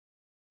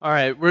All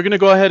right, we're going to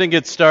go ahead and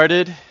get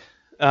started,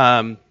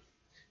 in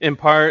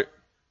part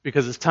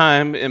because it's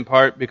time, in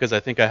part because I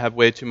think I have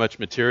way too much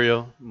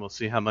material, and we'll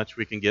see how much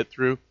we can get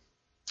through.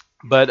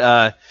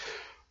 But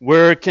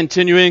we're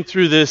continuing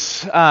through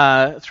this,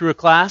 through a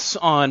class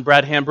on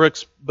Brad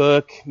Hambrook's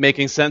book,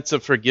 Making Sense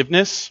of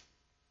Forgiveness.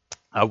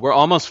 We're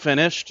almost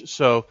finished,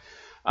 so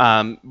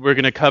we're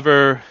going to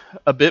cover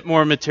a bit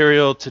more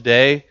material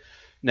today.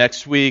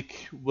 Next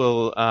week,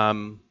 we'll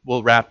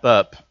wrap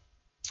up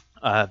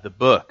the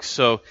book.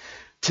 So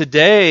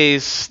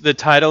the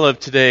title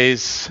of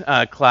today's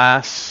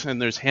class,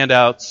 and there's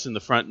handouts in the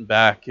front and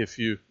back if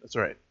you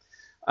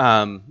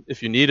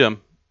need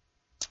them.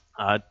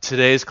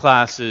 Today's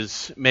class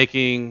is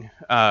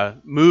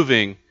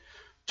moving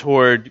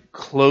toward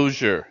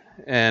closure.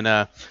 And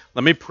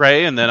let me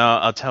pray, and then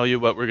I'll tell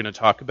you what we're going to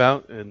talk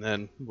about, and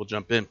then we'll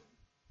jump in.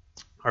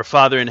 Our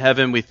Father in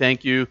heaven, we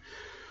thank you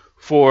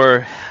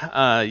for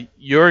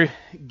your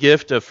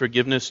gift of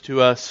forgiveness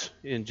to us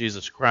in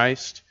Jesus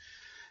Christ.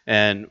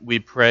 And we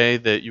pray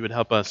that you would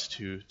help us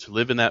to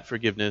live in that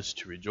forgiveness,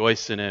 to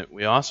rejoice in it.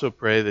 We also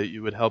pray that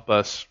you would help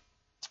us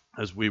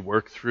as we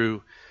work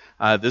through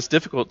this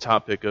difficult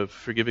topic of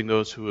forgiving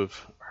those who have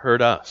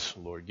hurt us.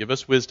 Lord, give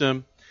us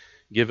wisdom,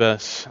 give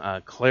us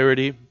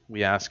clarity.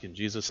 We ask in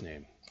Jesus'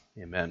 name.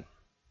 Amen.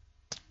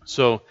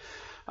 So,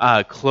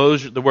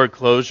 closure. The word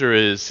closure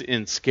is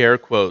in scare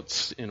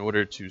quotes in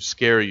order to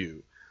scare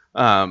you.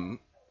 No,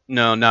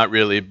 not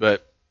really,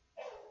 but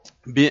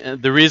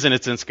the reason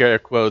it's in scare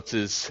quotes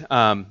is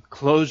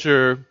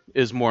closure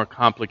is more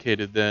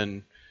complicated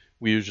than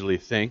we usually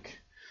think.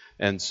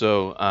 And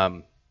so,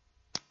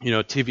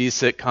 TV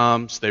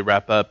sitcoms, they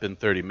wrap up in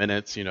 30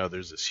 minutes.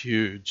 There's this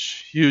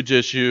huge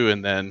issue,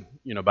 and then,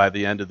 by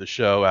the end of the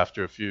show,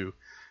 after a few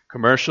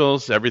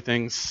commercials,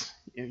 everything's,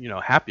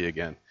 happy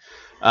again.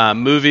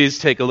 Movies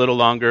take a little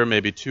longer,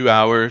 maybe 2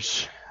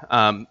 hours.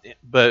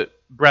 But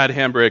Brad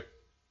Hambrook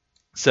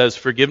says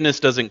forgiveness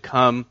doesn't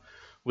come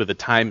with a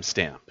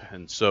timestamp.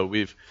 And so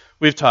we've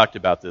talked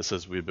about this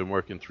as we've been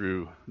working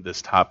through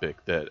this topic,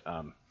 that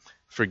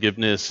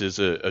forgiveness is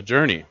a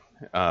journey,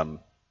 and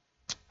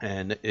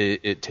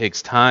it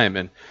takes time.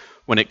 And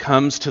when it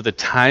comes to the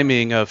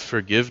timing of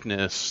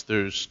forgiveness,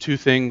 there's two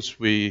things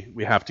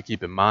we have to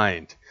keep in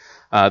mind.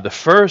 The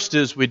first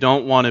is we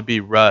don't want to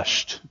be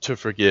rushed to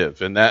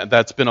forgive, and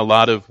that's been a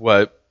lot of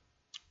what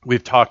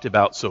we've talked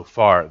about so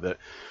far, that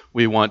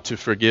we want to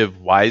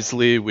forgive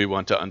wisely. We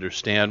want to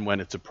understand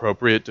when it's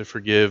appropriate to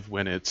forgive,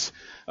 when it's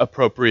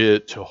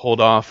appropriate to hold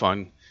off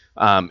on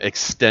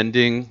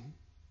extending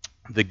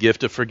the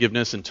gift of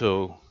forgiveness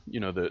until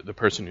the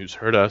person who's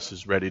hurt us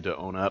is ready to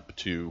own up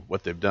to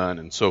what they've done,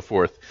 and so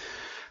forth.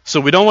 So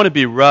we don't want to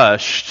be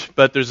rushed,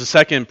 but there's a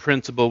second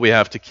principle we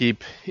have to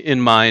keep in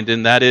mind,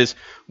 and that is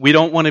we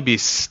don't want to be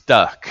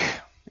stuck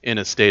in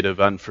a state of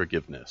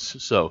unforgiveness.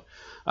 So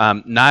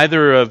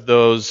neither of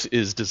those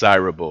is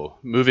desirable,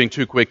 moving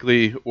too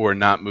quickly or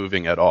not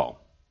moving at all.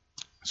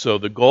 So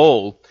the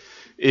goal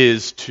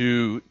is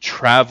to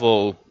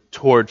travel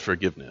toward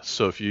forgiveness.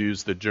 So if you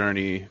use the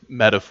journey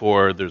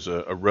metaphor, there's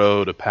a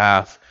road, a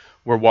path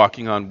we're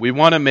walking on. We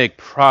want to make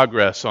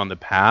progress on the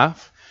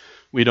path.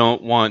 We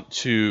don't want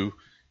to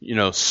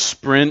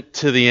sprint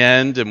to the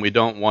end, and we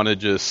don't want to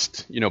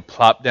just,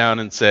 plop down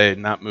and say,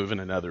 not moving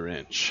another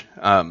inch.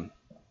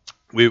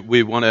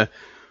 We want to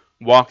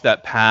walk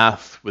that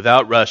path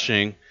without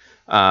rushing,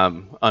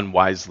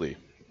 unwisely.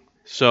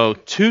 So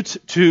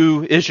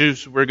two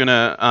issues we're going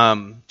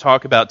to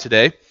talk about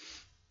today.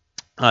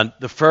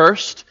 The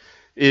first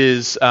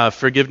is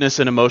forgiveness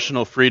and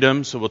emotional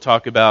freedom. So we'll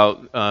talk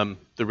about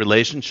the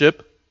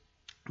relationship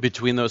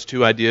between those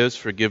two ideas,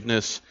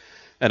 forgiveness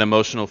and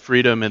emotional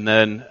freedom. And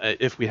then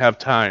if we have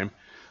time,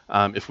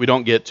 if we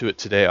don't get to it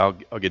today,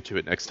 I'll get to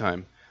it next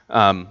time.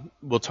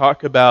 We'll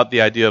talk about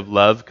the idea of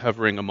love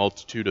covering a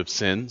multitude of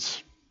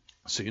sins.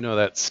 So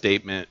that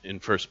statement in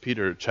 1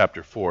 Peter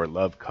chapter 4,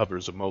 love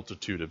covers a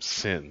multitude of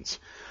sins.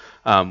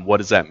 What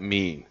does that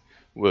mean?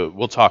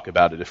 We'll talk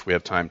about it if we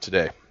have time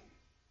today.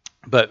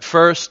 But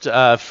first,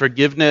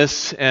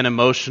 forgiveness and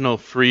emotional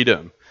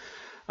freedom.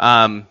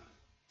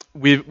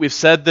 We've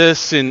said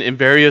this in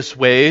various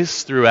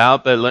ways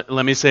throughout, but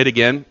let me say it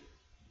again.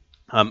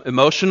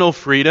 Emotional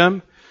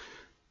freedom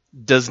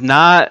it's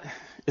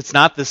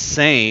not the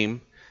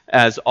same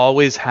as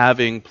always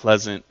having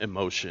pleasant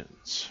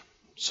emotions.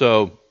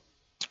 So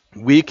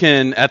we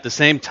can, at the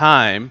same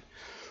time,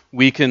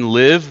 we can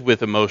live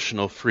with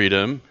emotional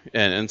freedom,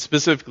 and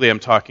specifically I'm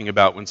talking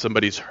about when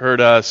somebody's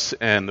hurt us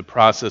and the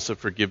process of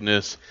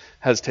forgiveness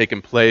has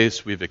taken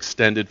place, we've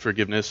extended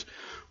forgiveness.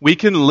 We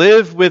can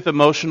live with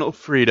emotional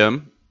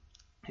freedom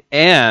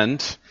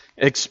and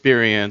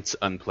experience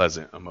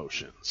unpleasant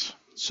emotions.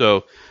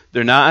 So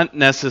they're not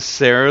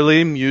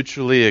necessarily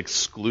mutually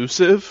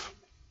exclusive,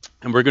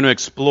 and we're going to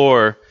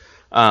explore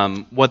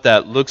what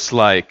that looks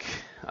like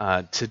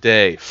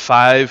today.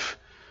 Five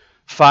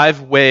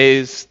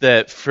ways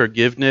that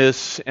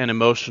forgiveness and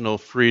emotional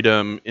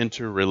freedom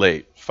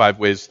interrelate. 5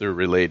 ways they're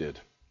related.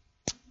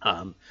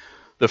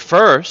 The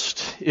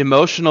first,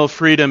 emotional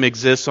freedom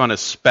exists on a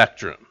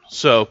spectrum.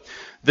 So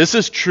this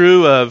is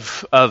true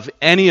of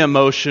any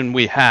emotion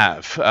we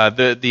have.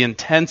 The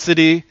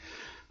intensity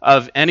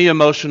of any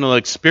emotional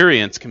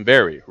experience can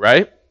vary,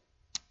 right?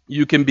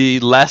 You can be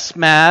less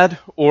mad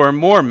or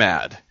more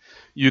mad.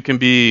 You can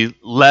be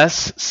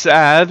less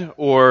sad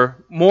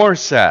or more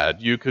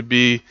sad. You could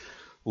be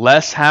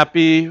less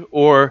happy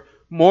or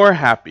more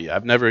happy.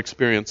 I've never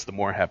experienced the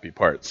more happy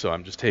part, so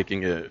I'm just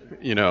taking it,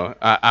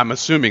 I'm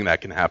assuming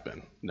that can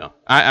happen. No,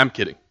 I'm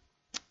kidding.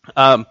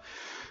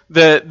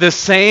 The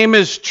same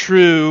is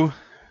true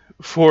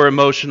for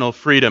emotional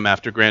freedom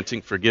after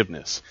granting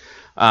forgiveness.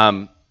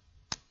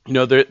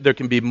 There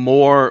can be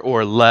more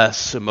or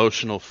less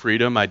emotional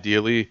freedom,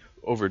 ideally,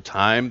 over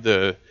time.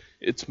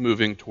 It's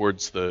moving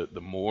towards the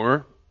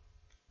more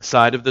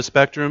side of the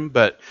spectrum,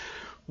 but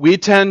we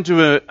tend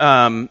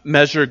to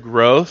measure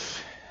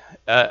growth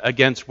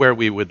against where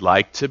we would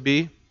like to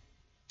be.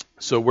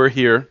 So we're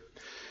here,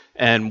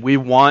 and we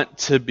want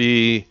to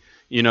be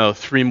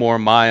 3 more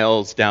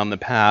miles down the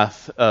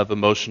path of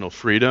emotional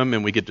freedom,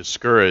 and we get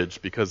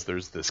discouraged because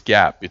there's this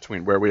gap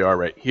between where we are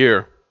right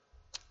here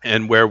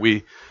and where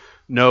we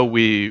know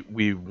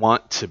we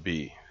want to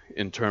be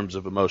in terms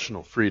of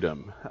emotional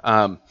freedom.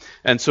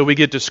 And so we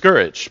get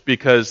discouraged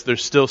because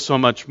there's still so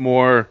much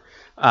more,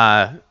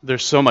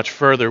 there's so much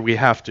further we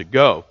have to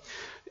go.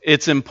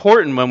 It's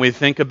important when we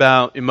think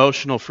about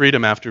emotional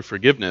freedom after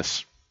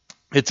forgiveness,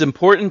 it's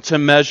important to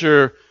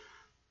measure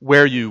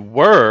where you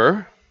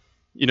were.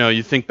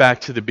 You think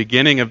back to the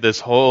beginning of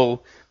this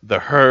the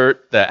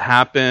hurt that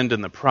happened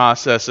and the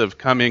process of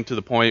coming to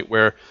the point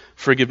where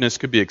forgiveness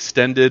could be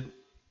extended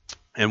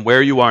and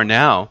where you are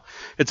now.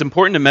 It's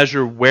important to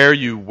measure where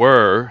you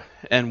were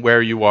and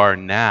where you are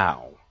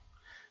now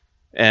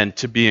and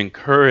to be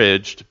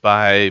encouraged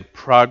by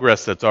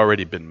progress that's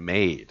already been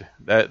made.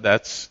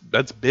 That's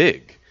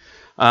big.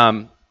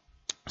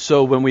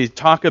 So when we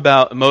talk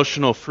about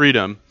emotional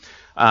freedom,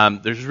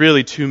 there's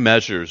really 2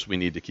 measures we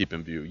need to keep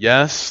in view.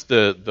 Yes,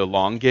 the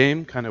long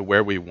game, kind of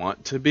where we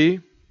want to be,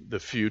 the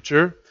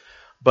future,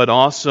 but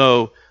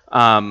also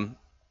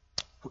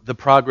the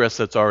progress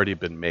that's already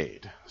been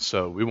made.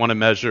 So we want to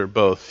measure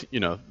both,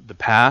 the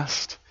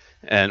past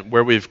and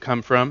where we've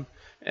come from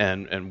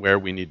and where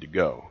we need to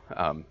go.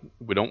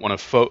 We don't want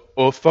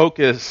to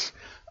focus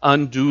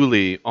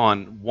unduly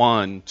on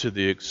one to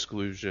the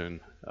exclusion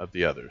of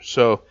the other.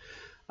 So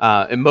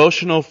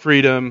emotional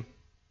freedom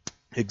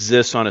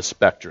exists on a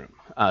spectrum.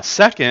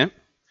 Second,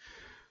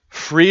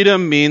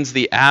 freedom means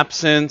the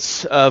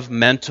absence of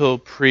mental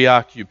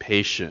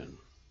preoccupation.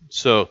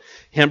 So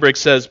Hambrick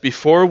says,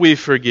 before we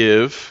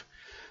forgive,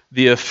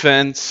 the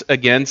offense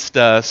against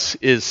us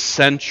is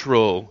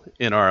central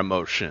in our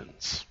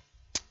emotions.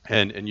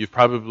 And you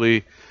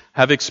probably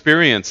have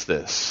experienced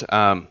this.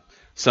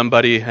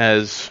 Somebody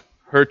has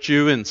hurt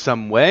you in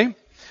some way,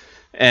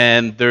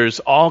 and there's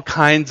all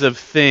kinds of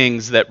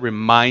things that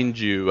remind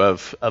you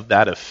of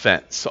that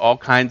offense, all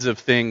kinds of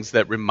things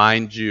that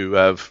remind you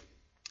of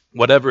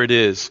whatever it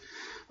is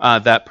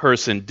that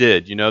person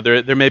did.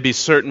 There may be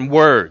certain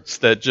words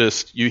that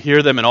just, you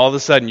hear them and all of a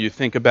sudden you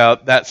think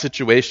about that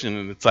situation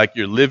and it's like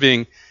you're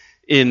living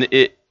in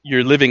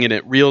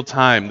it real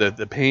time.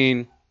 The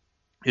pain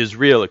is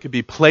real. It could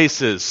be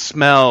places,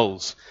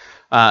 smells,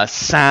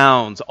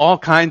 sounds, all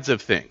kinds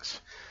of things.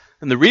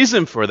 And the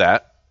reason for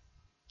that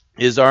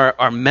is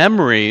our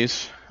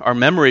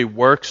memory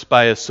works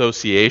by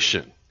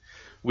association.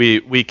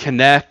 We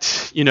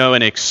connect,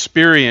 an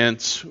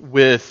experience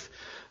with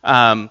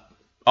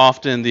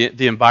often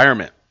the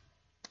environment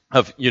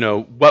of,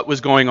 what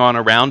was going on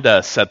around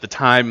us at the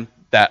time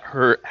that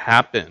hurt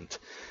happened.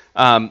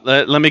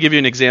 Let me give you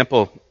an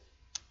example.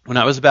 When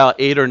I was about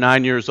 8 or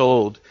 9 years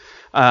old,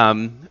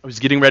 I was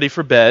getting ready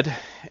for bed,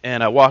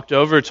 and I walked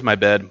over to my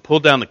bed and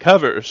pulled down the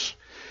covers,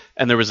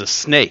 and there was a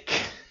snake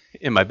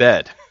in my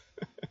bed.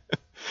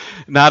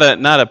 Not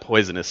a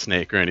poisonous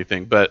snake or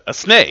anything, but a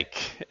snake.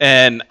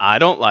 And I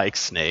don't like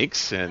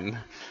snakes, and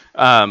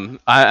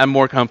I'm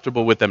more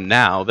comfortable with them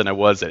now than I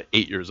was at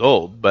 8 years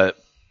old, but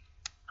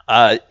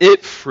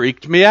it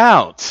freaked me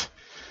out.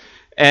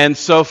 And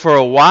so for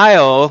a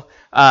while,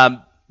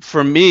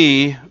 for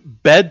me,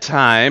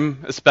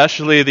 bedtime,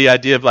 especially the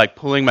idea of like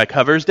pulling my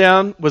covers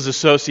down, was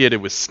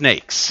associated with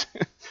snakes.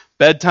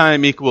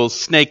 Bedtime equals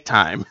snake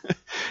time.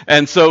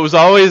 And so it was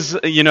always,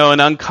 an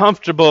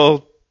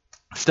uncomfortable...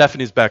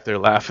 Stephanie's back there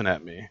laughing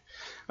at me.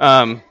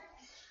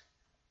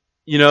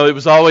 It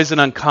was always an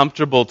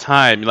uncomfortable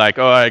time. Like,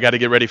 I got to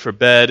get ready for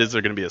bed. Is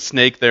there going to be a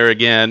snake there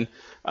again?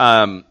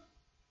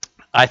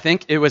 I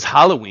think it was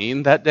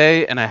Halloween that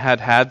day, and I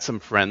had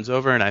some friends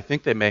over, and I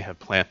think they may have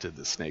planted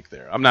the snake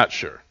there. I'm not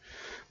sure.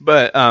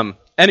 But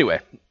anyway,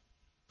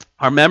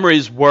 our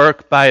memories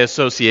work by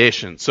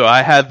association. So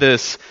I had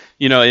this,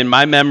 in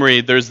my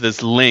memory, there's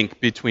this link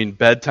between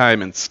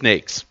bedtime and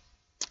snakes.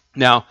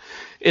 Now,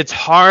 it's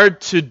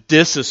hard to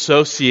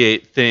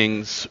disassociate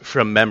things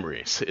from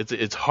memories.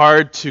 It's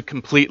hard to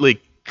completely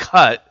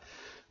cut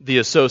the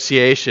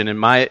association, in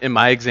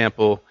my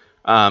example,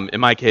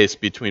 in my case,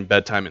 between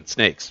bedtime and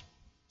snakes.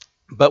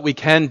 But we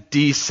can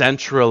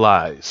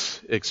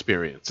decentralize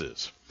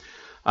experiences.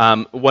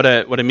 What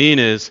I mean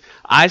is,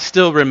 I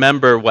still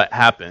remember what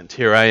happened.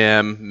 Here I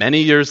am,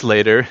 many years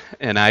later,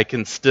 and I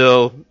can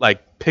still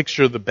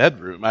picture the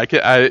bedroom. I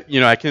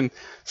can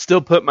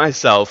still put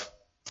myself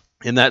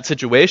in that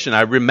situation.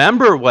 I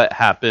remember what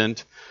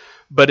happened,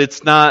 but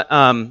it's not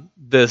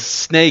the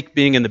snake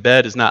being in the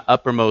bed is not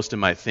uppermost in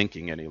my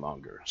thinking any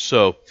longer.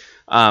 So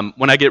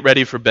when I get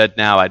ready for bed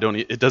now,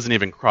 it doesn't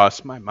even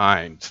cross my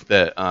mind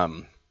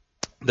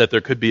that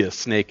there could be a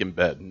snake in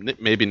bed.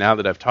 Maybe now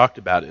that I've talked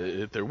about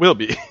it, there will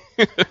be.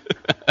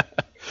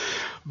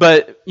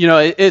 But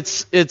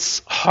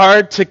it's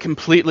hard to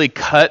completely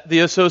cut the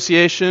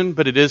association,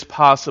 but it is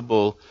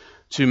possible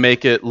to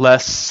make it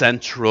less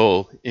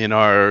central in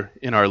our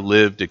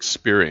lived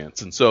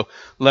experience. And so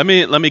let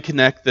me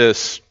connect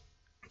this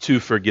to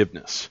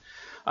forgiveness.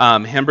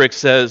 Hambrick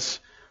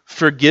says,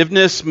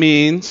 forgiveness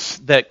means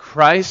that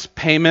Christ's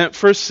payment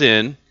for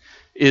sin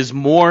is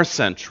more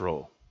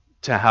central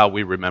to how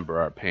we remember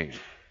our pain.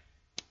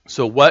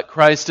 So what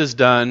Christ has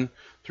done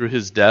through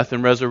his death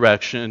and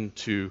resurrection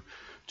to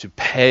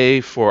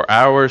pay for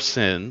our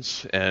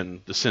sins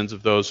and the sins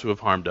of those who have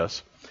harmed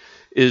us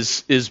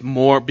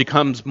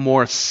becomes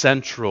more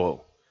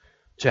central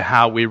to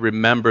how we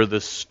remember the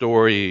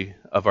story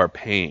of our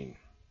pain.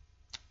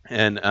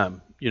 And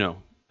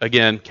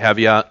again,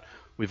 caveat,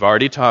 we've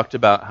already talked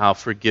about how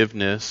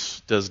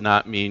forgiveness does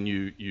not mean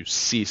you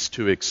cease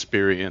to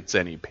experience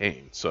any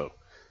pain. So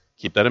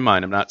keep that in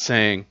mind. I'm not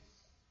saying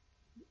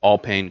all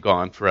pain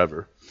gone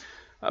forever.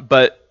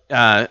 But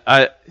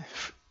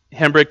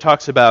Hambrick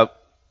talks about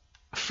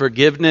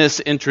forgiveness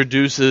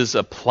introduces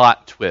a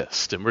plot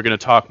twist. And we're going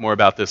to talk more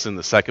about this in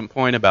the second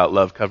point about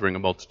love covering a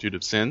multitude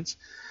of sins.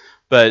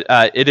 But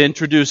it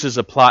introduces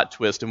a plot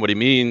twist. And what he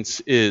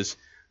means is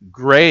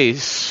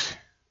grace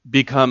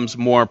becomes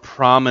more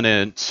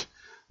prominent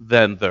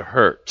than the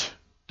hurt.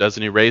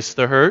 Doesn't erase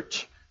the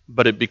hurt,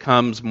 but it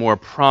becomes more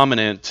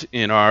prominent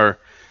in our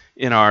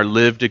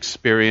lived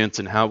experience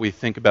and how we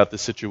think about the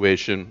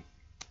situation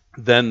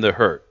than the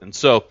hurt. And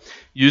so,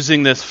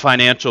 using this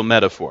financial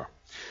metaphor,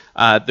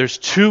 there's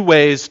two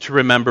ways to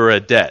remember a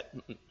debt.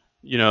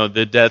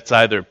 The debt's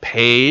either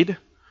paid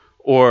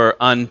or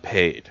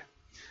unpaid.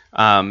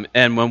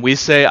 And when we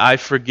say, I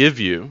forgive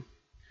you,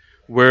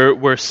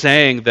 we're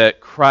saying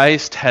that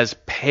Christ has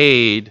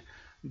paid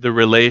the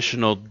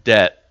relational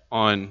debt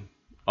on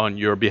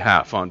your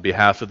behalf, on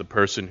behalf of the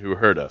person who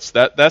hurt us.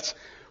 That's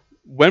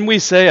when we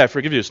say, I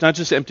forgive you, it's not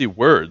just empty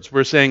words.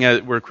 We're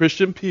saying we're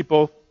Christian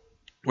people.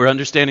 We're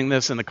understanding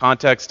this in the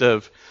context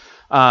of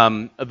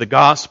the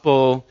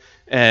gospel.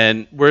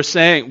 And we're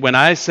saying, when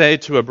I say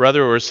to a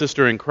brother or a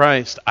sister in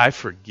Christ, I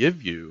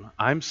forgive you,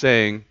 I'm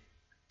saying,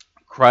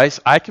 Christ,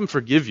 I can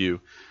forgive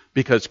you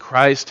because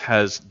Christ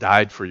has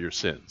died for your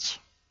sins.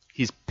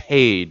 He's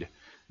paid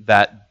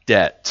that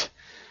debt.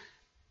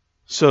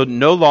 So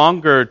no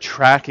longer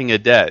tracking a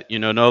debt,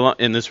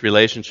 in this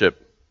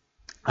relationship,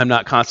 I'm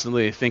not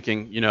constantly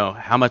thinking,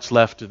 how much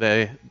left do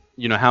they,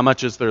 how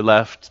much is there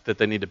left that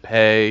they need to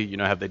pay?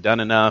 Have they done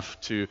enough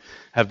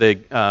have they,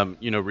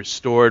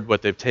 restored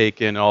what they've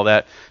taken, all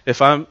that?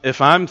 If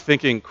I'm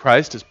thinking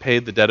Christ has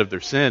paid the debt of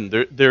their sin,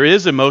 there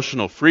is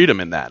emotional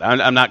freedom in that.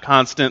 I'm not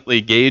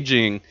constantly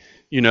gauging,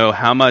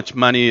 how much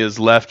money is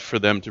left for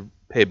them to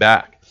pay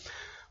back.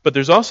 But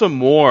there's also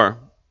more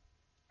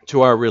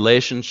to our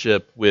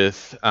relationship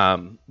with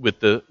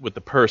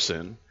the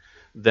person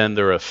than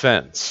their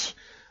offense.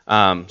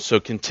 So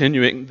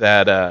continuing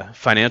that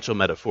financial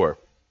metaphor,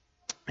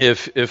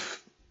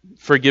 if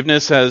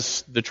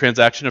forgiveness the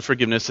transaction of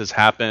forgiveness has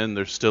happened,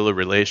 there's still a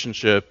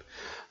relationship.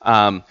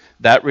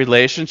 That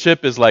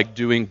relationship is like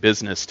doing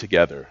business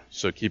together.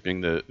 So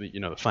keeping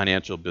the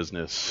financial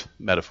business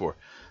metaphor,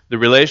 the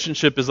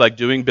relationship is like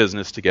doing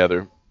business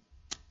together.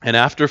 And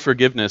after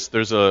forgiveness,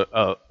 there's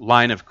a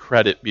line of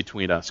credit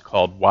between us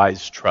called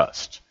wise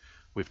trust.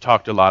 We've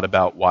talked a lot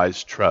about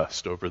wise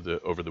trust over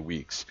the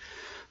weeks.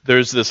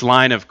 There's this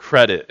line of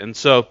credit. And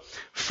so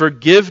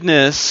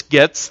forgiveness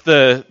gets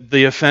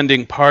the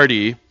offending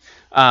party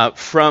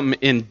from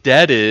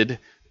indebted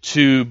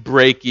to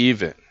break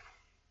even.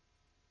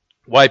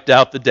 Wiped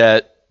out the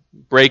debt,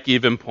 break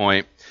even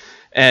point.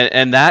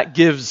 And that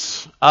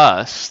gives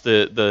us,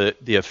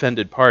 the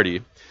offended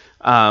party,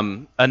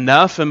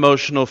 enough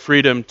emotional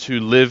freedom to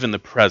live in the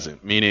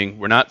present, meaning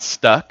we're not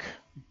stuck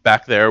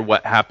back there,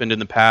 what happened in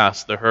the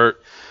past, the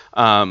hurt,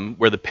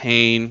 where the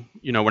pain,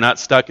 we're not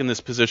stuck in this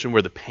position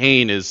where the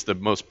pain is the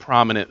most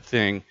prominent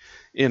thing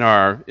in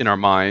our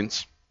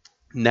minds.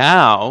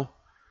 Now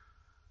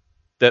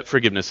that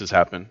forgiveness has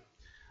happened,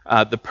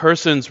 the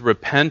person's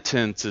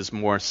repentance is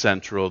more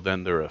central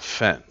than their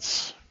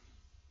offense.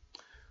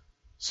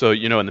 So,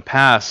 in the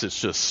past, it's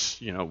just,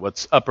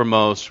 what's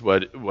uppermost,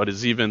 what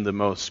is even the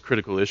most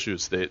critical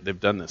issues. They've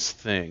done this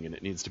thing and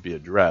it needs to be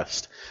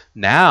addressed.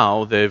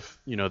 Now they've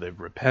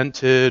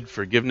repented,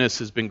 forgiveness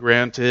has been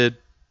granted.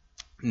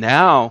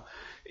 Now,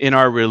 in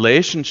our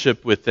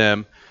relationship with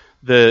them,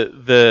 I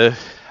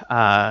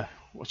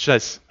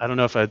don't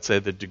know if I'd say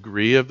the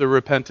degree of the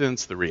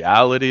repentance, the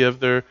reality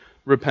of their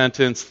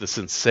repentance, the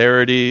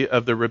sincerity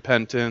of the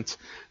repentance,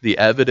 the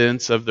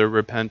evidence of the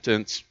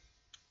repentance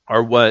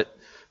are what,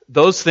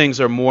 those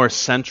things are more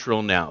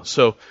central now.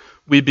 So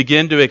we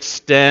begin to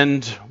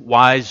extend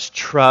wise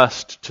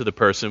trust to the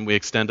person. We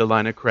extend a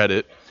line of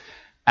credit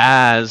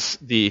as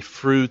the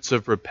fruits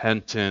of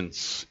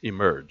repentance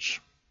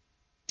emerge.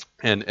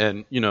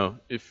 And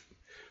if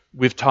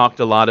we've talked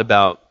a lot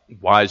about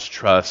wise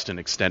trust and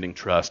extending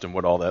trust and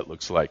what all that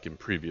looks like in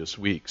previous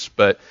weeks.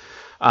 But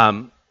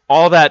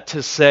all that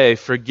to say,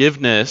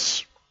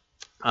 forgiveness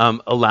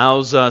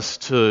allows us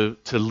to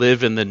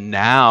live in the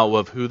now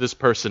of who this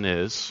person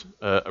is,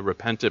 a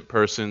repentant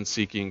person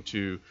seeking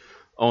to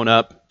own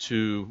up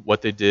to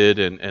what they did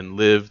and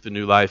live the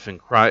new life in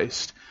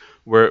Christ.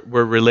 We're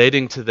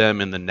relating to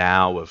them in the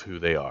now of who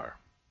they are,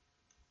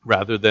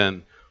 rather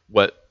than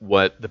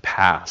what the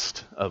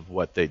past of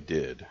what they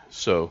did.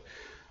 So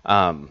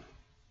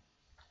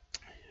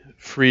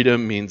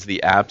freedom means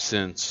the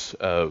absence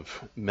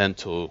of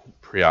mental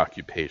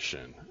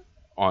preoccupation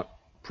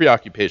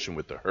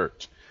with the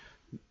hurt.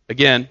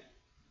 Again,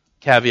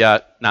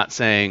 caveat, not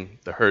saying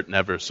the hurt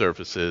never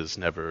surfaces,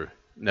 never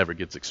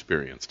gets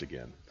experienced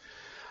again.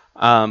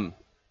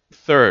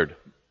 Third,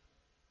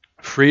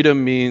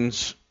 freedom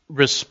means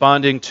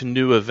responding to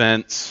new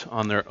events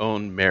on their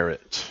own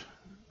merit.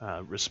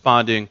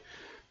 Responding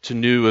to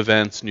new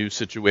events, new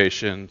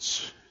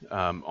situations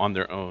on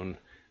their own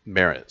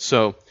merit.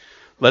 So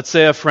let's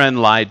say a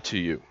friend lied to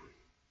you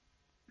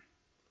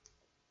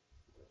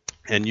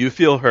and you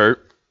feel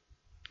hurt,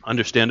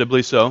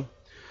 understandably so.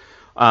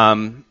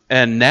 And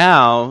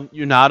now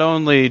you not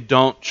only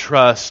don't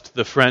trust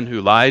the friend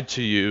who lied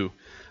to you,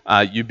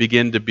 you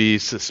begin to be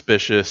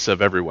suspicious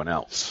of everyone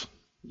else.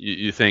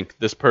 You think,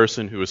 this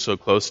person who was so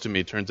close to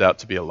me turns out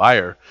to be a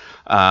liar.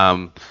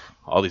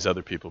 All these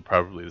other people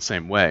probably the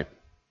same way.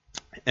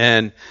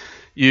 And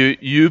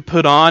you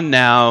put on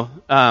now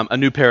a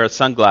new pair of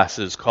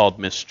sunglasses called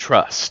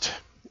mistrust.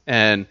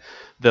 And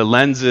the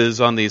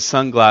lenses on these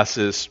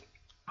sunglasses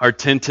are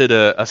tinted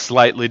a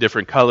slightly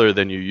different color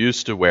than you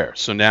used to wear.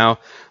 So now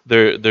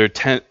they're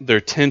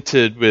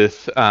tinted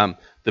with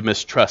the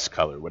mistrust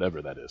color,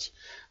 whatever that is.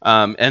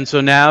 And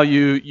so now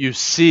you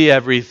see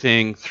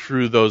everything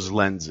through those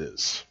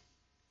lenses.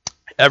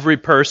 Every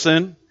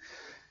person,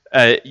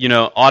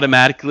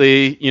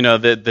 automatically,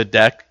 the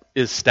deck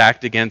is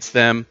stacked against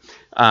them.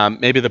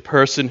 Maybe the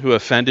person who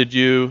offended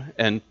you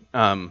and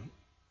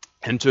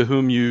to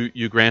whom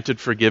you granted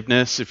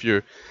forgiveness, if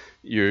you're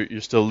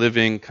still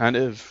living, kind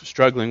of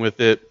struggling with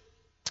it,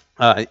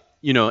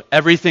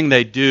 everything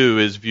they do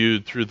is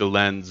viewed through the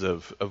lens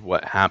of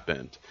what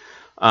happened.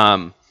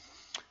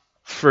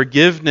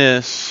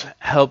 Forgiveness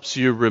helps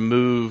you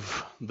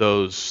remove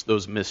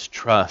those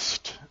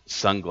mistrust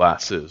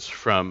sunglasses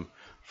from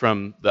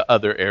the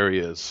other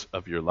areas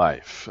of your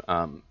life.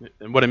 And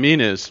what I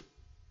mean is,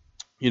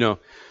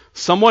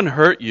 someone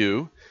hurt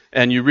you,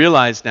 and you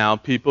realize now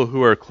people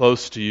who are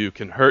close to you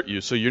can hurt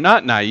you. So you're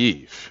not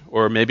naive,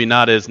 or maybe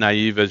not as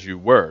naive as you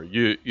were.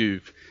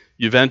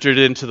 You've entered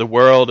into the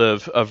world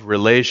of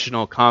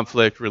relational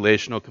conflict,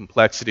 relational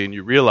complexity, and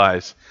you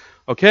realize,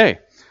 okay,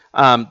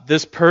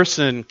 this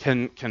person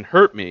can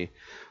hurt me,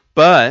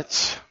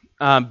 but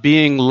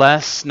being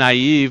less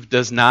naive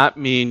does not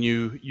mean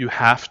you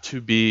have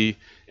to be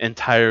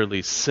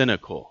entirely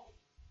cynical.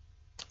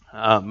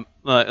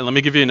 Let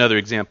me give you another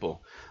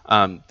example.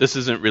 This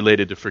isn't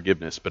related to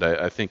forgiveness, but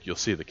I think you'll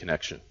see the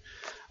connection.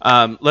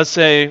 Let's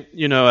say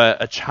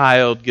a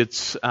child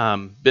gets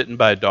bitten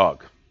by a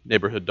dog,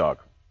 neighborhood dog,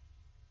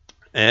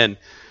 and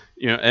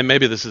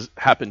maybe this has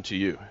happened to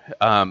you.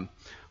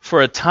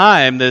 For a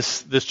time,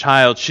 this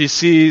child, she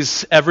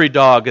sees every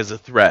dog as a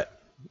threat.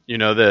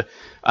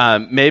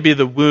 Maybe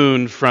the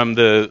wound from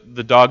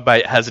the dog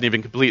bite hasn't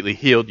even completely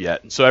healed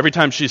yet. And so every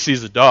time she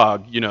sees a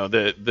dog,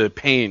 the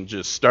pain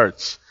just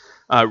starts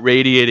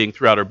radiating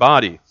throughout her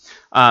body.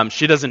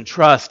 She doesn't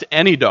trust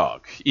any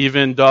dog,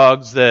 even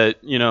dogs that,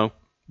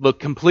 look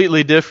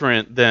completely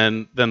different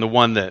than the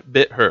one that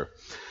bit her.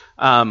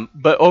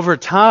 But over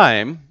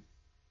time,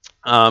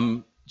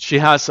 she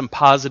has some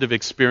positive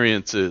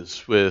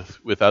experiences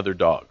with other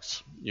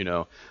dogs.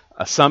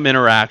 Some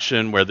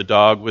interaction where the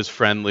dog was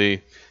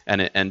friendly and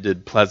it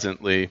ended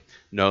pleasantly,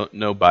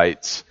 no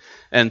bites.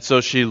 And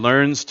so she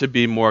learns to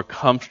be more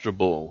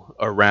comfortable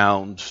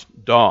around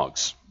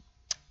dogs.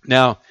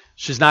 Now,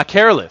 she's not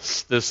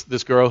careless,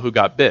 this girl who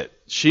got bit.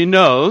 She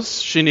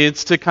knows she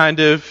needs to kind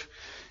of,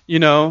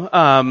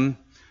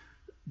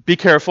 be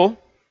careful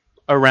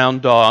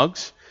around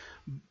dogs.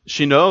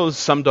 She knows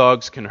some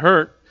dogs can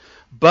hurt,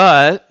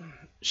 but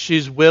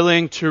she's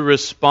willing to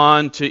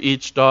respond to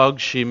each dog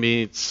she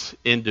meets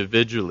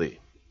individually.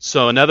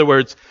 So in other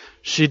words,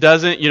 she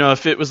doesn't,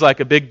 if it was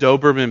like a big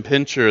Doberman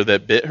Pinscher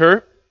that bit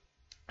her,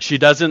 she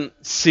doesn't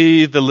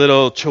see the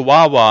little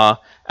Chihuahua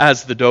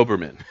as the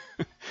Doberman.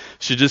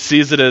 She just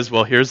sees it as,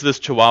 well, here's this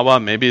Chihuahua.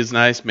 Maybe he's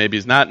nice, maybe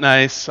he's not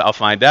nice. I'll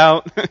find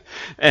out.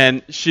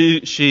 And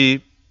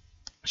she's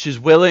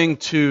willing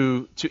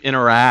to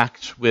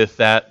interact with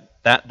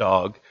that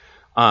dog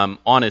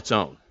on its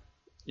own.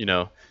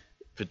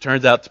 If it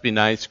turns out to be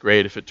nice,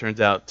 great. If it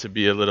turns out to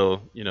be a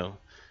little,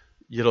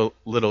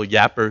 little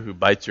yapper who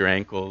bites your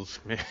ankles,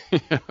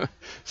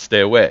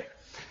 stay away.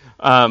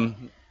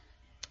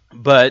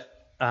 But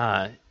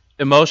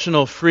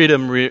emotional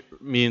freedom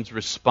means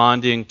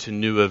responding to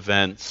new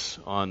events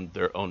on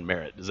their own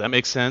merit. Does that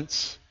make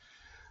sense?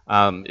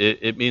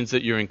 It means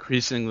that you're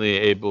increasingly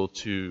able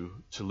to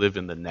live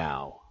in the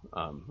now,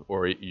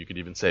 or you could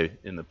even say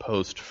in the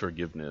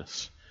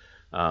post-forgiveness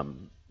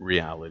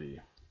reality.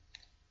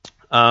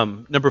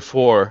 Number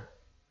 4,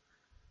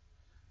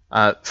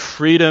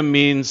 freedom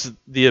means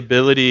the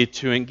ability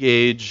to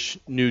engage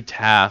new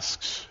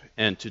tasks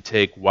and to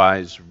take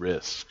wise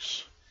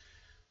risks.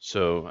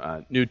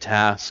 So new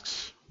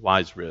tasks,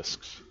 wise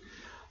risks.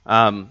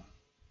 When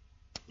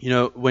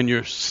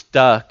you're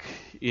stuck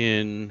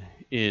in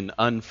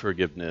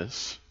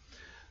unforgiveness,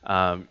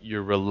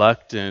 you're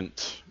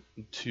reluctant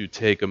to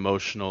take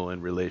emotional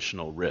and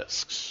relational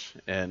risks.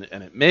 And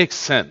it makes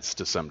sense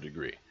to some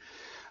degree.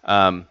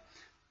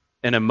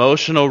 An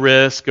emotional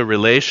risk, a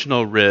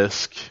relational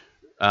risk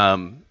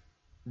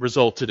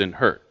resulted in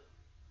hurt.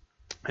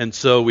 And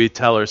so we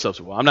tell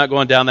ourselves, well, I'm not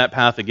going down that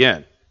path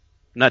again.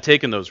 I'm not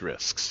taking those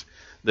risks.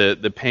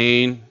 The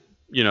pain,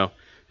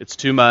 it's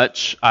too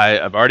much.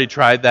 I've already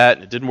tried that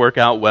and it didn't work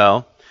out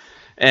well.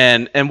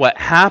 And what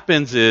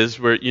happens is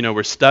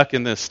we're stuck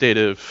in this state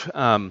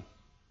of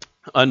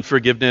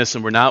unforgiveness,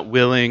 and we're not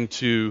willing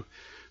to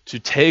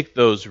take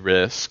those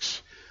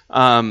risks.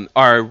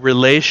 Our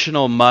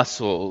relational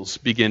muscles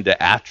begin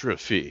to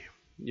atrophy.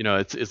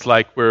 It's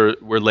like we're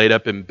laid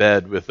up in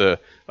bed with a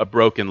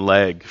broken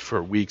leg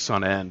for weeks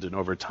on end, and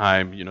over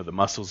time, the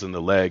muscles in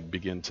the leg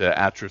begin to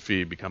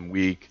atrophy, become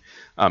weak,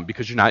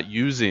 because you're not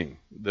using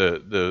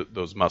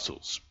those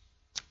muscles.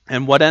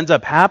 And what ends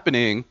up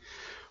happening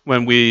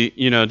when we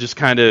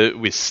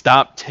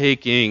stop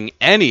taking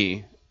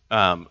any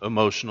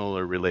emotional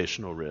or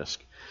relational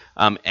risk,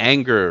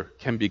 anger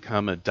can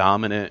become a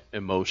dominant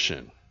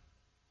emotion,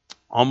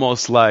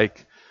 almost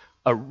like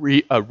a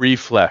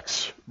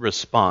reflex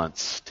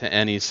response to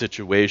any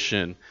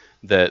situation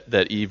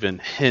that even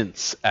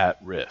hints at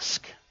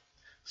risk.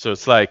 So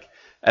it's like,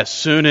 as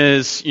soon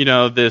as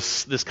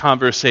this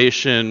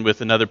conversation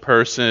with another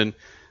person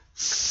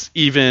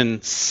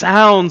even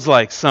sounds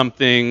like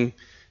something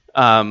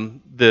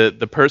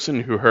the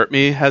person who hurt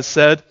me has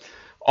said,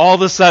 all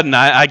of a sudden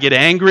I get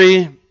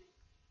angry,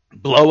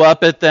 blow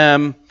up at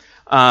them,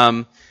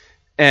 and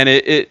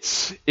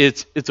it's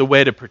a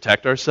way to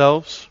protect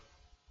ourselves.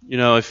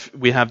 If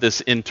we have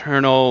this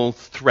internal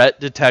threat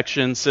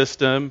detection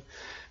system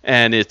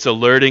and it's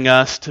alerting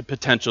us to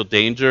potential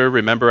danger.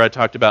 Remember I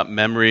talked about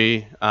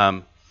memory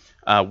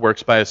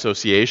works by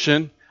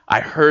association. I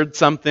heard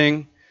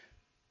something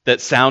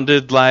that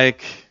sounded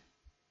like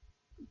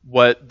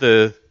what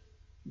the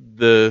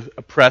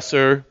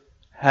oppressor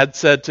had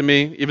said to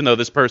me, even though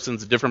this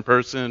person's a different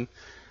person,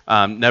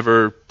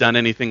 never done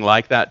anything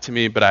like that to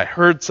me, but I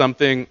heard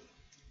something,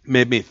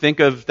 made me think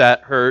of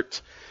that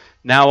hurt.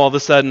 Now all of a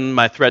sudden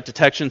my threat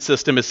detection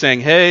system is saying,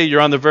 hey,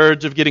 you're on the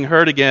verge of getting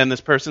hurt again. This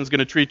person's going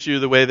to treat you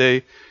the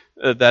way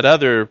that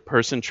other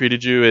person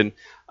treated you.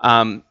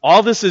 And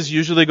all this is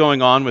usually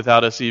going on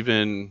without us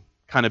even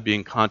kind of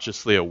being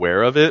consciously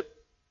aware of it.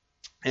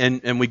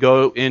 And we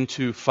go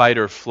into fight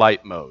or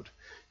flight mode.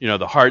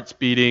 The heart's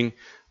beating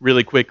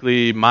really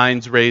quickly,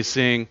 mind's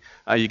racing.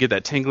 You get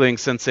that tingling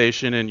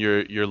sensation in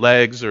your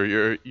legs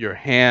or your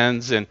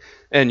hands, and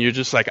you're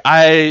just like,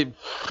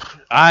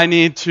 I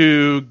need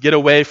to get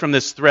away from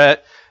this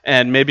threat.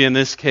 And maybe in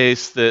this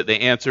case, the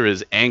answer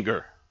is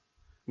anger.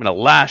 I'm going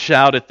to lash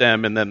out at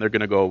them, and then they're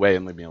going to go away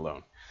and leave me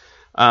alone.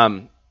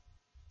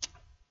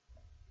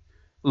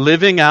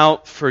 Living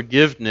out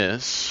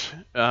forgiveness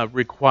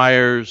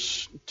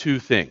requires two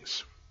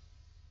things: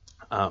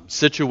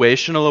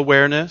 situational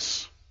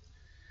awareness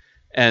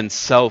and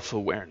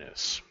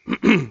self-awareness.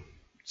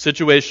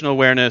 Situational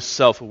awareness,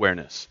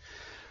 self-awareness.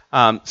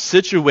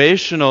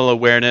 Situational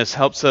awareness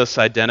helps us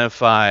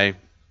identify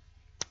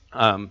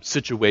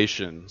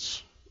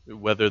situations,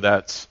 whether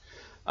that's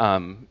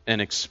an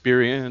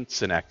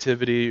experience, an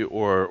activity,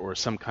 or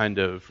some kind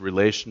of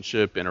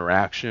relationship,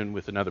 interaction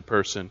with another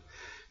person.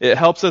 It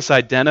helps us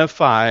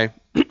identify,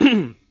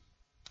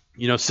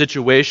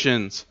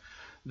 situations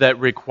that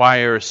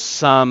require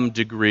some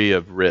degree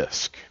of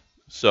risk.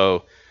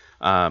 So,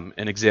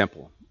 an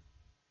example: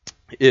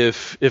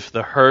 if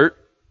the hurt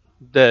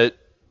that,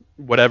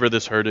 whatever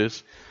this hurt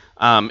is,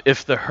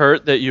 if the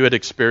hurt that you had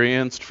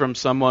experienced from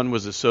someone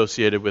was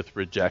associated with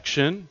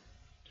rejection,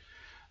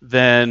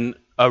 then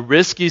a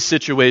risky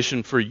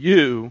situation for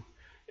you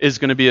is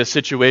going to be a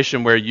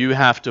situation where you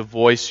have to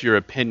voice your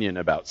opinion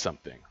about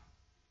something.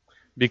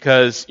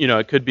 Because,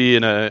 it could be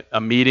in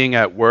a meeting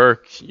at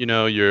work,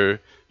 your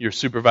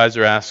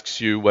supervisor asks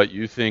you what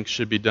you think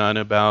should be done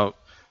about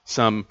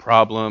some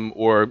problem,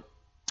 or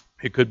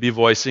it could be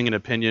voicing an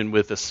opinion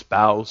with a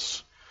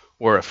spouse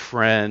or a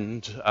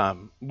friend,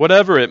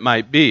 whatever it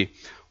might be.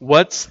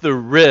 What's the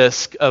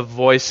risk of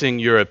voicing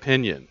your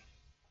opinion?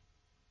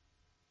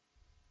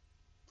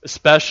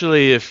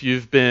 Especially if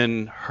you've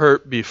been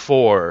hurt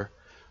before,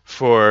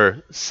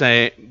 for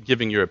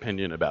giving your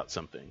opinion about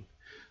something.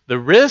 The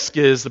risk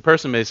is the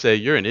person may say,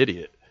 "You're an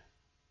idiot."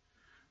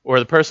 Or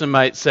the person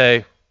might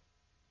say,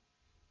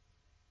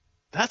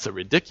 "That's a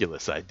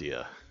ridiculous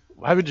idea.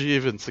 Why would you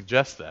even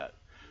suggest that?"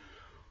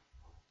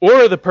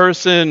 Or the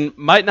person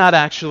might not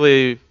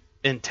actually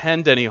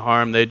intend any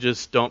harm. They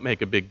just don't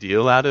make a big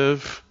deal out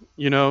of,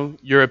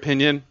 your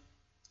opinion.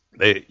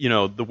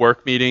 The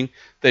work meeting,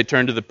 they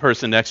turn to the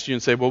person next to you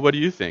and say, "Well, what do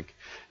you think?"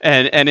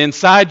 And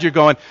inside you're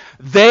going,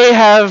 "They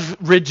have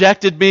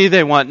rejected me.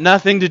 They want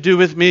nothing to do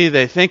with me.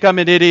 They think I'm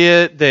an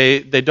idiot.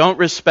 They don't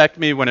respect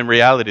me," when in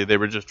reality they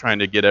were just trying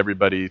to get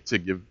everybody to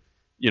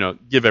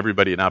give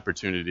everybody an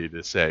opportunity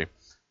to say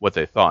what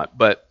they thought.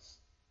 But,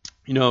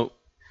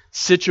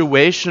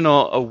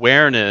 situational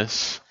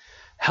awareness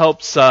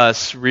helps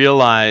us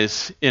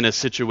realize in a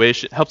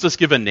situation, helps us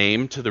give a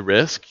name to the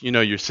risk.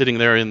 You're sitting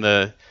there in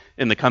the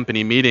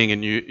company meeting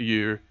and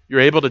you're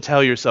able to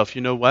tell yourself,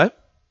 "You know what?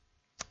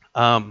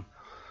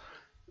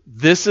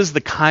 This is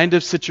the kind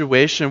of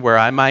situation where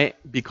I might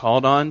be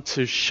called on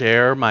to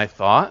share my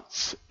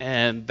thoughts,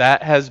 and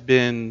that has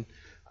been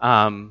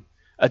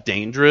a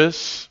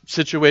dangerous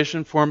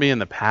situation for me in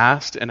the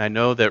past, and I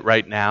know that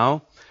right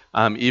now,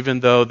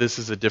 even though this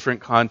is a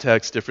different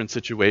context, different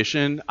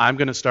situation, I'm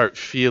going to start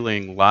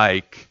feeling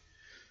like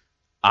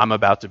I'm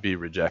about to be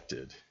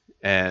rejected.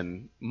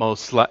 And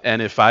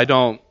if I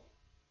don't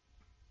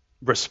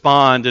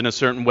respond in a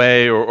certain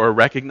way or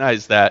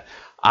recognize that,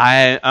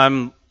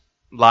 I'm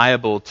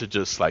liable to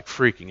just like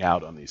freaking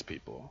out on these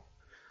people.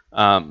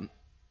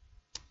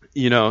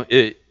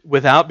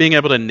 Without being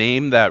able to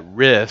name that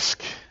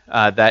risk,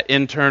 that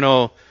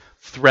internal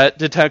threat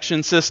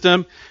detection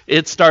system,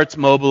 it starts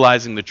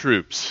mobilizing the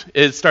troops.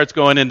 It starts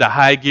going into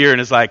high gear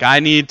and is like, I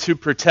need to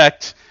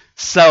protect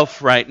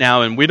self right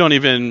now, and we don't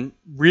even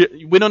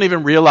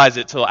realize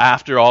it till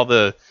after all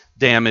the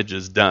damage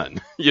is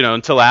done.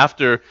 Until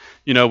after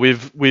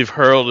we've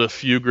hurled a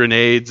few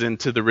grenades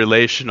into the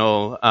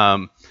relational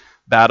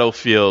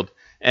battlefield,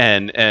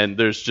 and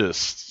there's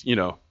just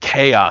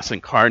chaos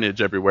and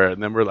carnage everywhere,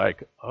 and then we're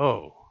like,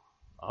 oh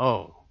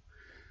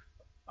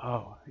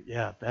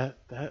yeah,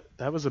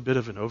 that was a bit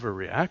of an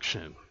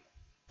overreaction.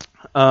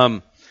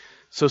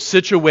 So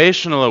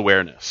situational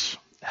awareness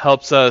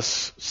helps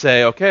us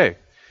say, okay,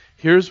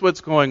 here's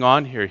what's going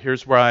on here.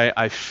 Here's where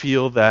I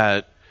feel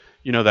that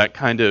that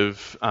kind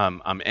of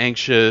I'm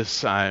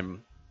anxious.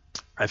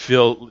 I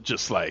feel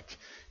just like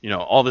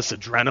all this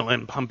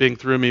adrenaline pumping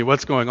through me.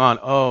 What's going on?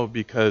 Oh,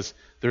 because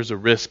there's a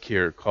risk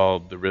here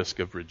called the risk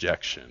of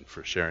rejection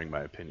for sharing my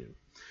opinion.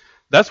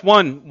 That's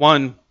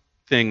one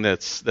thing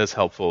that's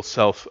helpful,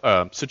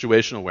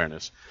 situational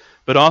awareness,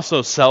 but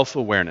also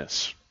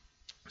self-awareness.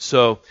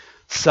 So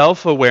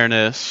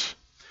self-awareness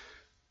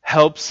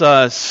helps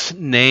us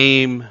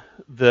name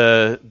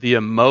the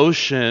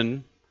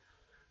emotion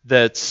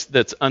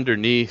that's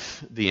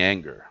underneath the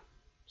anger.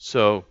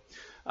 So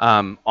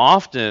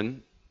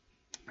often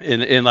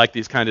in like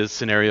these kind of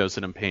scenarios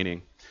that I'm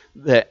painting,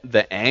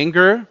 the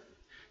anger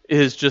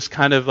is just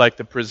kind of like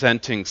the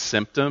presenting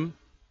symptom,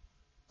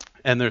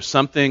 and there's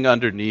something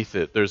underneath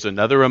it. There's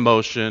another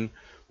emotion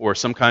or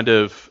some kind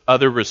of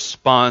other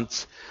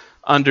response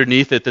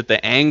underneath it that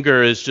the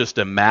anger is just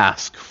a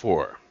mask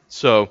for.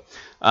 So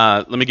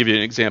let me give you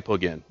an example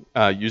again,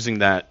 using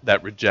that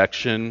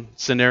rejection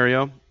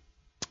scenario.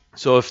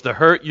 So if the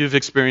hurt you've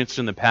experienced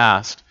in the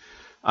past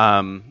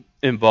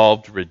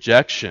involved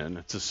rejection,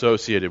 it's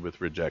associated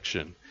with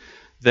rejection,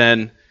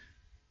 then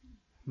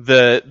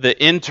the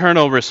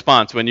internal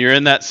response, when you're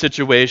in that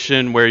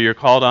situation where you're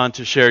called on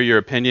to share your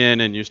opinion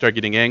and you start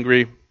getting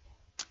angry,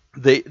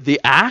 the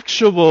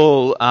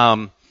actual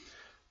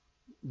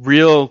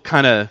real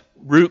kind of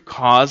root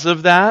cause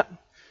of that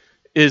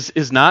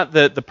is not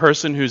that the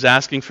person who's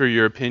asking for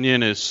your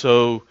opinion is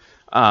so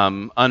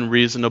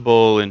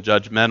unreasonable and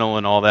judgmental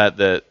and all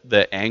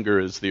that anger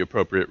is the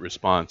appropriate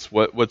response.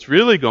 What's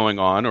really going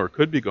on, or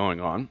could be going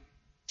on,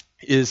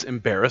 is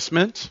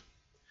embarrassment.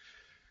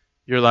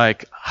 You're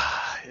like,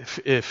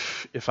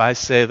 if I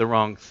say the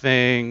wrong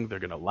thing, they're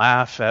going to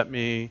laugh at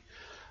me.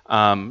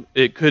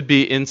 It could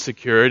be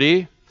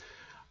insecurity.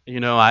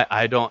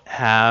 I don't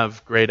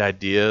have great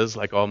ideas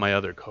like all my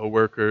other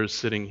coworkers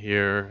sitting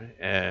here,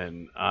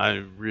 and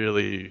I'm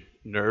really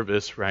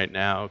nervous right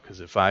now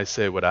because if I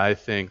say what I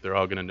think, they're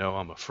all going to know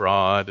I'm a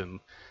fraud. And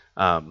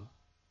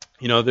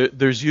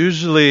there's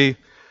usually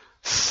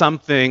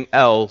something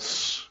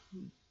else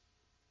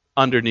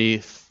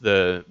underneath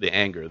the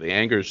anger. The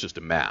anger is just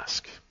a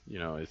mask.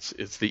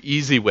 It's the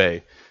easy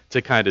way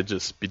to kind of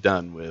just be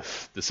done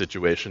with the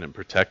situation and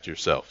protect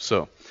yourself.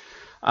 So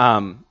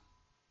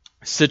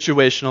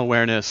situational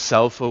awareness,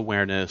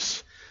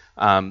 self-awareness,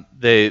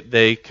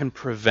 they can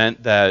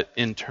prevent that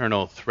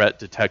internal threat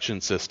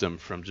detection system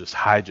from just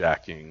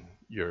hijacking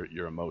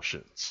your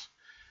emotions.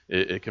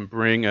 It can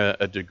bring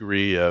a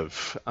degree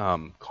of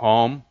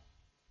calm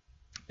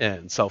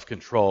and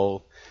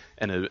self-control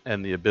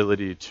and the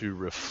ability to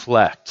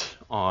reflect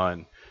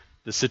on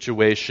the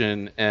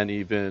situation and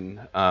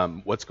even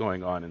what's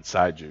going on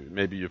inside you.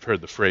 Maybe you've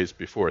heard the phrase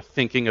before,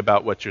 thinking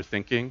about what you're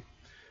thinking,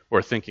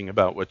 or thinking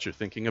about what you're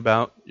thinking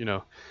about.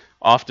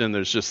 Often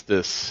there's just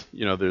this,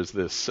 there's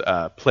this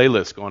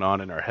playlist going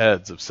on in our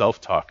heads of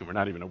self-talk, and we're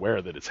not even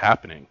aware that it's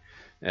happening.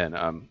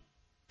 And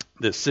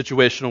this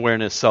situational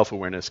awareness,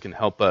 self-awareness can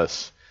help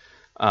us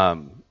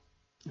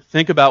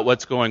think about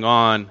what's going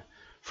on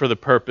for the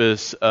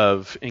purpose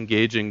of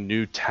engaging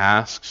new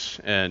tasks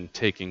and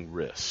taking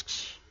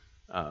risks.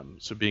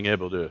 So being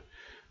able to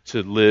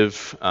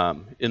live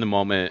in the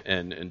moment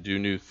and do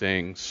new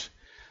things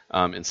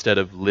instead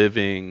of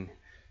living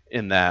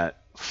in that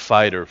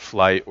fight or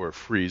flight or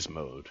freeze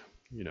mode.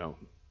 All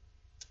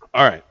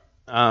right.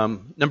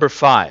 Number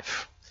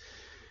 5.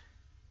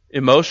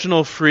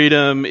 Emotional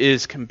freedom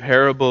is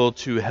comparable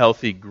to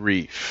healthy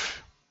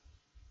grief.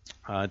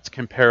 It's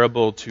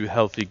comparable to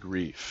healthy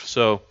grief.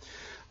 So,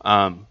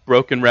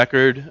 broken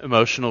record,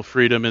 emotional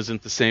freedom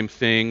isn't the same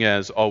thing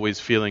as always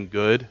feeling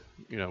good.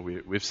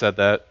 We've said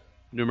that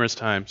numerous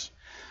times.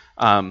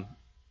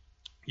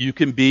 You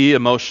can be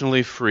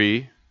emotionally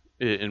free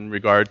in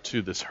regard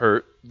to this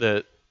hurt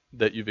that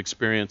you've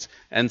experienced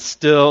and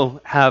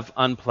still have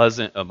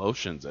unpleasant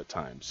emotions at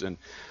times. And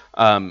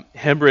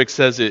Hembrick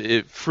says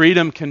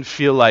freedom can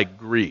feel like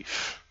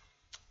grief.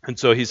 And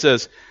so he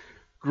says,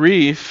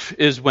 grief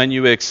is when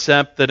you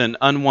accept that an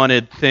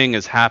unwanted thing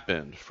has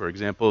happened. For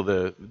example,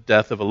 the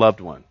death of a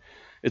loved one.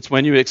 It's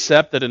when you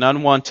accept that an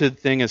unwanted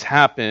thing has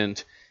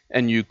happened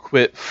and you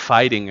quit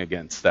fighting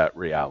against that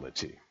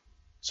reality.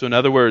 So in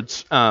other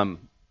words,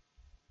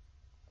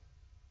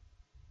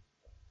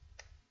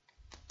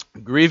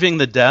 grieving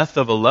the death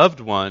of a loved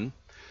one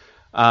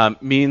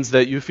means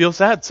that you feel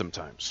sad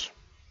sometimes.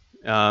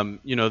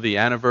 The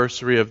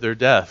anniversary of their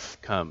death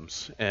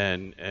comes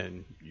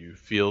and you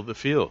feel the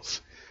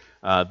feels.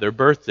 Their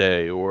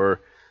birthday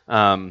or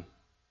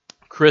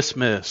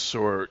Christmas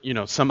or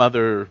some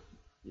other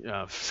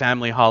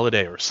family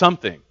holiday or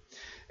something,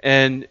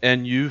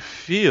 and you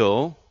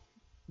feel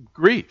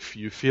grief,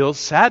 you feel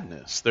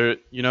sadness.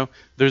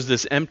 There's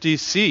this empty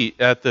seat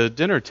at the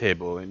dinner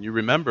table, and you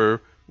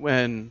remember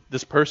when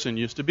this person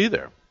used to be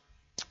there.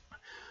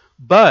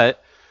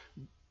 But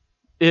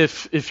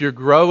if you're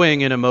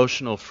growing in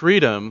emotional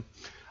freedom,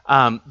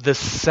 the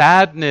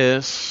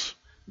sadness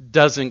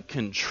doesn't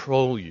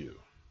control you.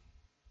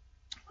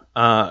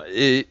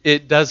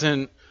 It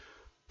doesn't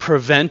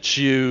prevent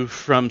you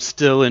from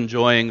still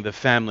enjoying the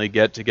family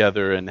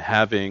get-together and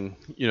having,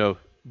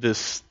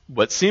 this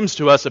what seems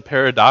to us a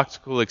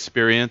paradoxical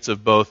experience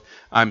of both,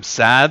 I'm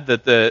sad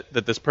that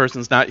this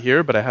person's not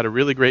here, but I had a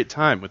really great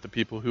time with the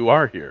people who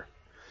are here.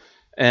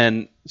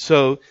 And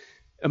so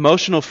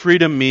emotional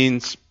freedom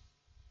means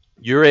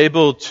you're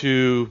able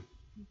to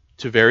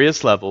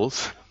various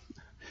levels,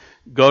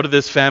 go to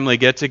this family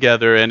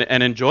get-together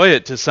and enjoy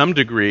it to some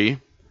degree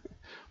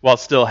while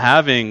still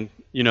having,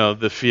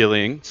 the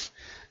feelings.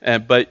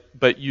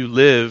 But you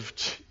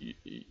lived,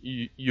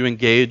 you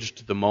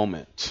engaged the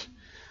moment.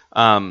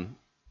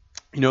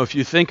 If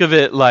you think of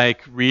it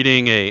like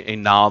reading a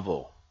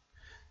novel,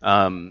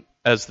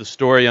 as the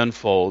story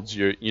unfolds,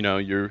 you're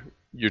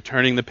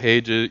turning the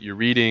pages, you're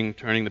reading,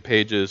 turning the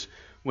pages.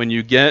 When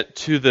you get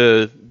to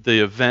the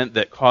event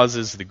that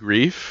causes the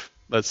grief,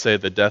 let's say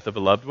the death of a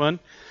loved one,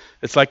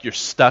 it's like you're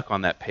stuck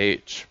on that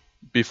page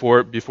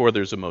before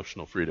there's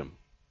emotional freedom.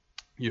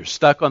 You're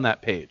stuck on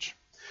that page,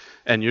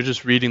 and you're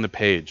just reading the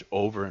page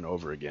over and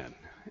over again.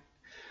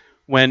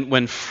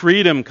 When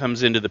freedom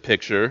comes into the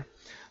picture,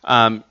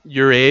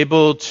 you're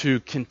able to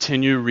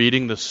continue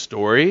reading the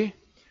story,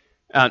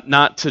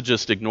 not to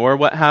just ignore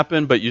what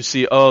happened, but you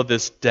see,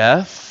 this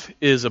death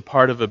is a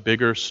part of a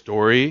bigger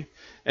story,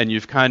 and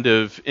you've kind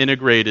of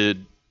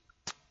integrated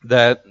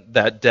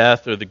that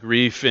death or the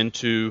grief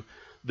into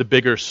the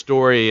bigger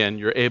story, and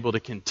you're able to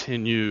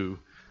continue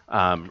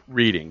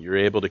reading. You're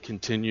able to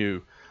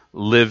continue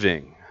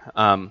living.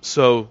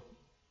 So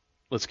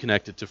let's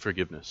connect it to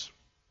forgiveness.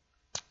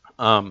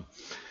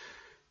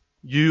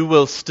 You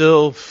will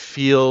still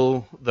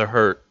feel the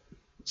hurt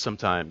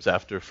sometimes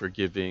after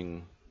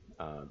forgiving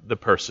the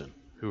person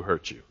who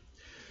hurt you.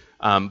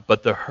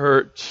 But the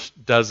hurt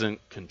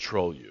doesn't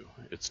control you.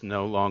 It's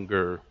no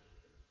longer,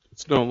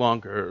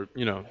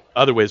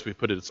 other ways we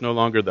put it, it's no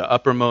longer the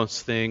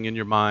uppermost thing in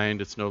your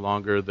mind. It's no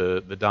longer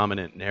the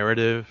dominant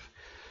narrative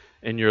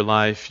in your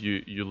life.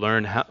 You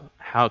learn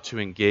how to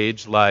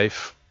engage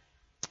life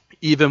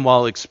even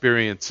while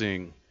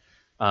experiencing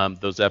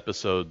those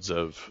episodes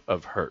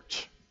of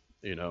hurt.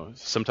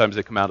 Sometimes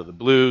they come out of the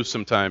blue.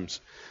 Sometimes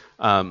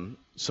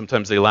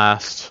they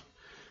last.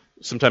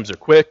 Sometimes they're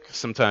quick.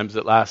 Sometimes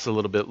it lasts a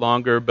little bit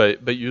longer.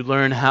 But you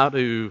learn how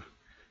to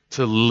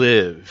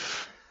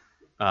live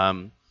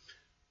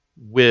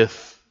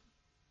with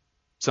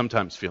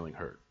sometimes feeling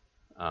hurt.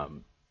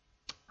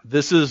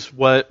 This is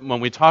when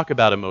we talk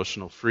about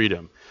emotional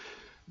freedom,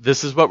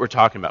 this is what we're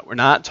talking about. We're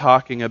not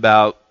talking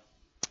about,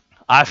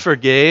 I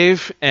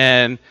forgave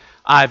and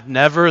I've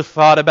never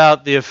thought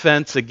about the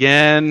offense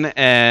again,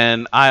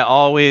 and I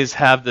always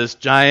have this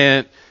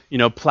giant,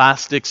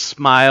 plastic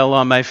smile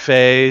on my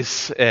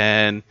face.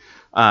 And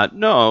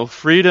no,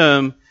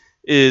 freedom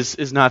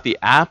is not the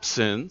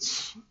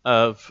absence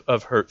of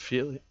hurt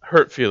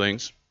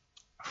feelings.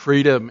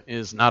 Freedom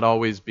is not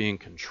always being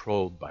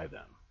controlled by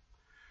them.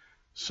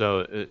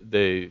 So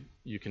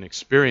you can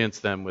experience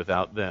them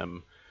without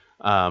them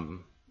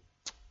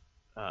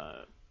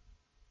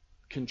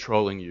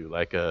controlling you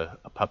like a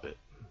puppet.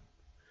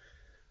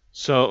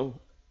 So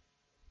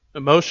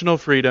emotional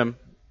freedom,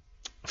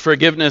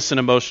 forgiveness and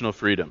emotional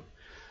freedom.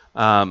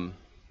 There's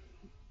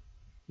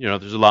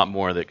a lot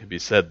more that could be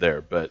said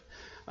there, but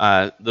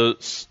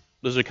those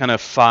are kind of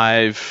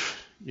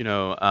 5,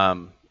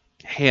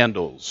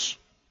 handles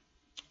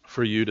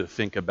for you to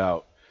think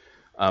about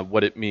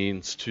what it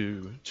means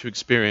to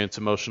experience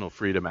emotional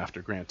freedom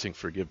after granting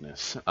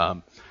forgiveness.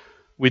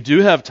 We do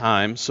have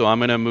time, so I'm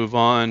going to move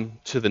on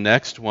to the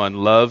next one.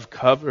 Love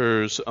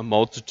covers a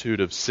multitude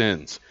of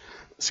sins.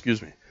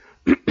 Excuse me.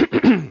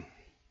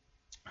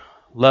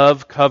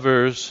 Love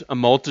covers a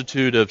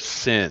multitude of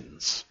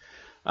sins.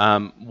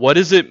 What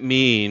does that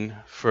mean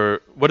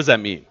for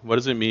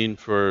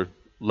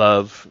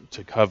love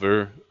to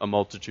cover a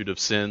multitude of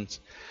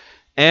sins?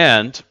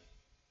 And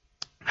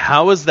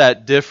how is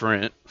that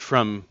different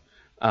from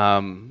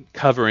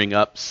covering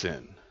up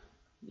sin?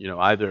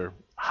 Either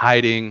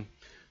hiding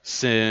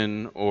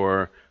sin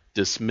or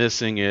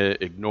dismissing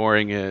it,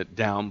 ignoring it,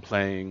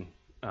 downplaying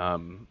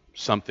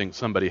something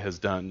somebody has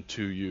done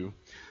to you.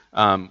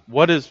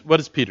 What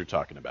is Peter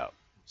talking about?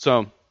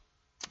 So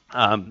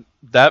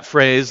that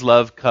phrase,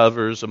 love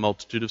covers a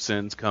multitude of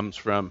sins, comes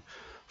from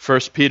 1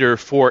 Peter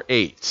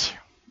 4:8.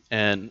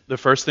 And the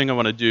first thing I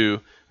want to do,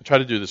 I'll try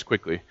to do this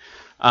quickly,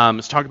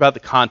 is talk about the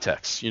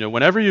context.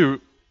 Whenever you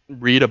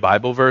read a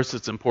Bible verse,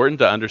 it's important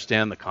to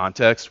understand the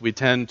context. We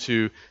tend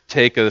to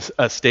take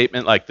a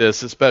statement like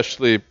this,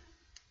 especially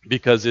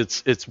because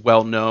it's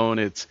well known,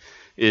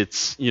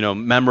 it's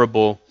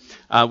memorable.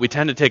 We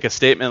tend to take a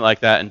statement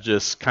like that and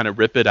just kind of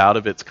rip it out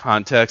of its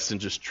context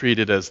and just treat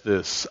it as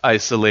this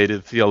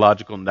isolated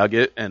theological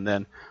nugget. And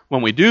then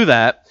when we do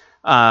that,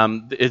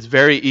 it's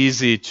very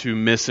easy to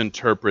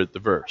misinterpret the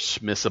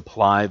verse,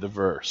 misapply the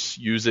verse,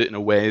 use it in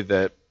a way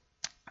that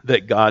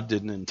God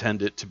didn't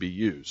intend it to be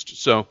used.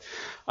 So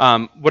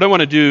what I want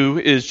to do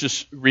is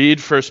just read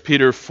 1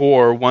 Peter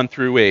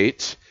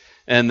 4:1-8,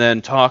 and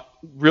then talk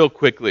real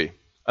quickly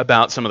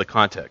about some of the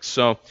context.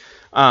 So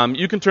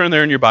you can turn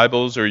there in your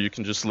Bibles, or you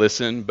can just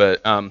listen,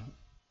 but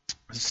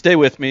stay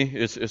with me.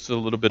 It's a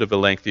little bit of a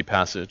lengthy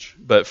passage.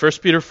 But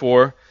 1 Peter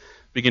 4,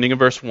 beginning of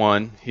verse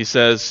 1, he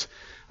says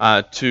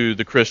to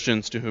the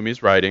Christians to whom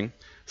he's writing,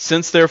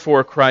 "Since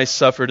therefore Christ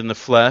suffered in the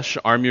flesh,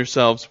 arm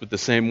yourselves with the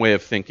same way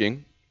of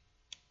thinking.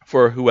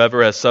 For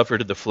whoever has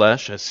suffered in the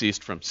flesh has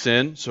ceased from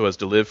sin, so as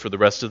to live for the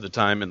rest of the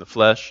time in the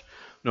flesh,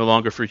 no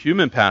longer for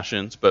human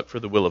passions, but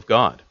for the will of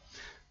God."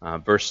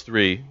 Verse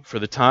 3, "For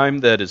the time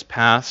that is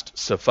past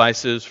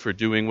suffices for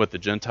doing what the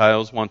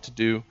Gentiles want to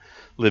do,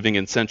 living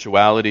in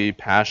sensuality,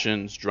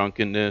 passions,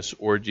 drunkenness,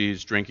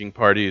 orgies, drinking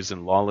parties,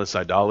 and lawless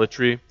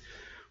idolatry.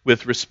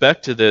 With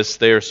respect to this,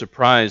 they are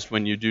surprised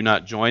when you do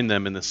not join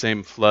them in the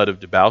same flood of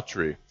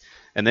debauchery.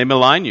 And they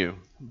malign you,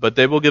 but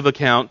they will give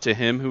account to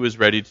him who is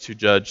ready to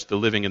judge the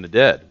living and the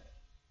dead."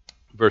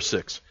 Verse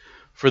 6,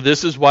 "For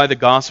this is why the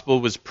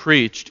gospel was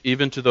preached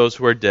even to those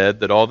who are dead,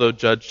 that although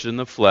judged in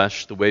the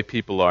flesh, the way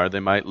people are, they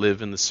might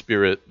live in the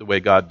spirit the way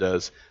God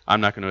does." I'm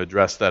not going to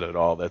address that at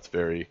all. That's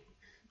very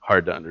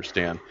hard to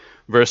understand.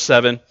 Verse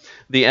 7,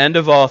 "The end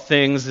of all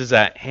things is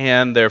at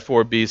hand,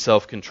 therefore be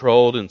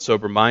self-controlled and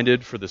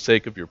sober-minded for the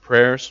sake of your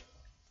prayers."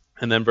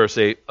 And then verse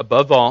 8,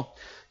 "Above all,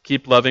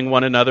 keep loving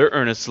one another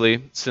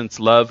earnestly, since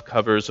love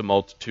covers a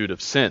multitude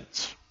of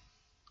sins."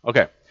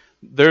 Okay,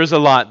 there's a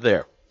lot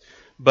there.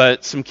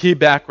 But some key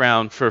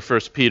background for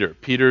 1 Peter.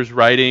 Peter's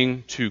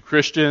writing to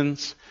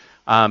Christians,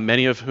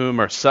 many of whom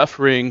are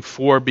suffering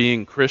for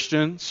being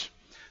Christians,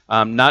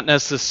 not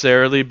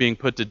necessarily being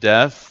put to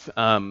death,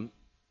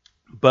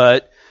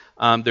 but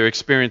they're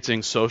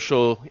experiencing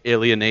social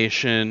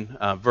alienation,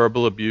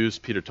 verbal abuse.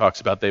 Peter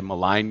talks about they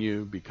malign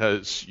you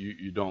because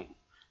you don't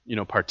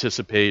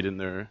participate in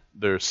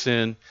their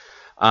sin.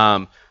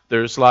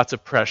 There's lots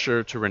of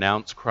pressure to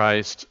renounce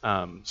Christ.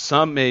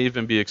 Some may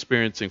even be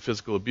experiencing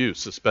physical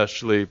abuse,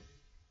 especially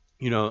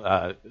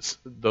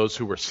those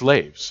who were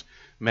slaves.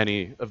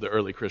 Many of the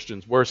early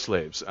Christians were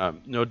slaves.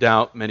 No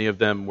doubt many of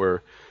them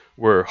were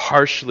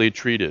harshly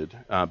treated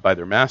by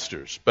their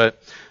masters. But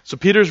so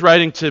Peter's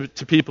writing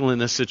to people in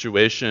this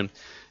situation,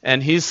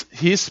 and he's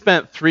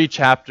spent 3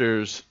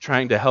 chapters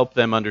trying to help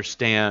them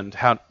understand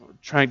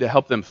trying to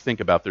help them think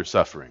about their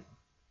suffering,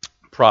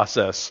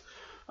 process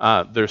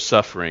their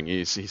suffering.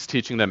 He's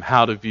teaching them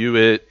how to view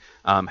it,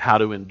 how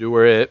to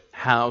endure it,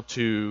 how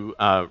to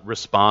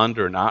respond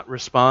or not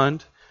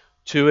respond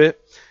to it.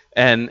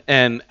 And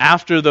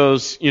after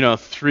those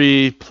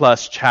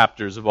 3+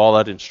 chapters of all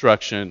that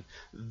instruction,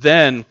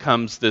 then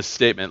comes this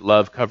statement: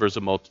 love covers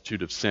a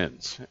multitude of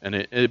sins. And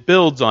it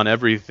builds on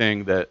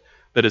everything that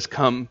has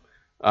come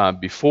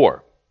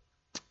before.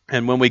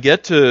 And when we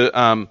get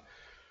to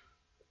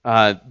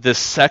this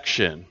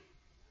section,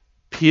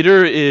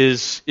 Peter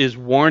is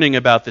warning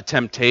about the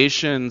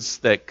temptations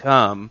that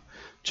come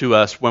to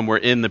us when we're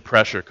in the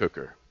pressure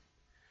cooker.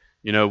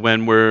 You know,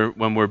 when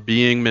we're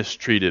being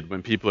mistreated,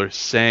 when people are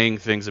saying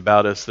things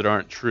about us that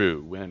aren't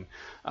true, when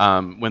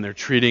they're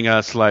treating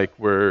us like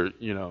we're,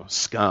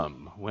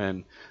 scum,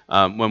 when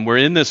we're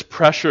in this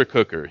pressure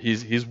cooker,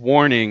 he's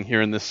warning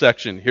here in this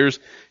section. Here's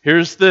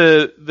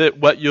the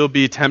what you'll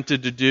be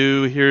tempted to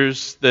do.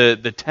 Here's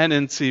the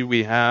tendency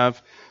we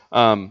have.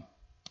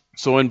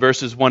 So in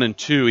verses 1 and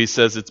 2, he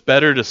says it's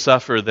better to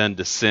suffer than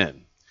to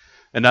sin.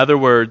 In other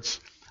words,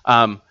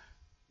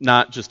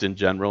 not just in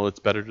general, it's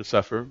better to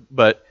suffer,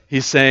 but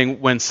he's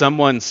saying when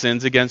someone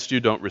sins against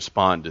you, don't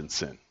respond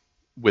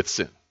with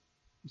sin.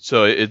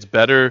 So it's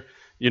better,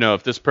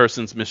 if this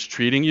person's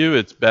mistreating you,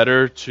 it's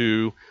better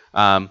to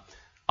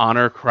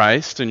honor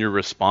Christ in your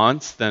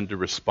response than to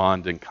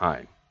respond in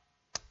kind.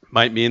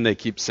 Might mean they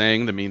keep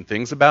saying the mean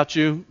things about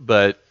you,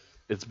 but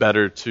it's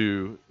better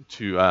to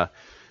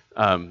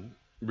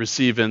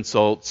receive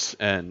insults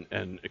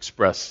and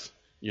express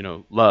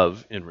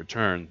love in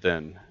return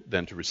than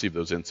to receive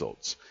those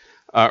insults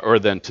or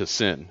than to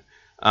sin.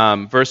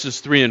 Verses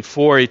 3 and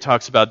 4, he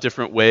talks about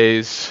different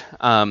ways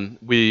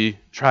we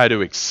try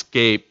to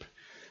escape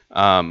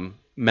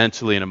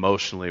mentally and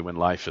emotionally when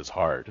life is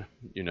hard.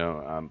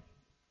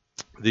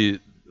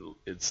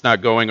 It's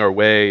not going our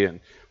way, and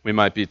we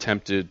might be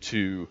tempted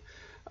to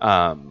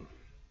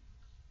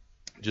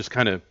just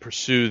kind of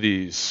pursue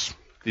these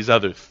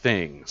other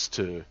things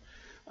to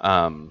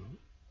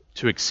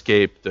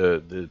escape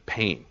the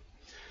pain.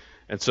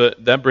 And so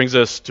that brings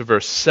us to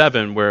verse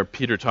 7, where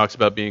Peter talks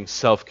about being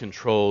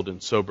self-controlled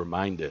and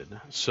sober-minded.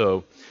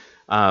 So,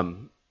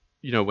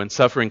 when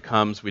suffering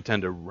comes, we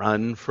tend to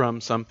run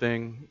from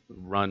something,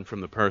 run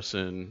from the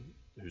person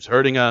who's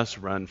hurting us,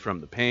 run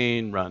from the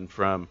pain, run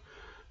from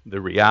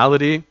the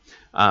reality.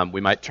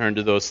 We might turn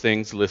to those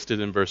things listed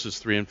in verses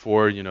 3 and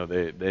 4.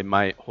 They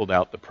might hold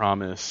out the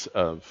promise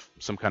of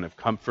some kind of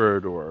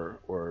comfort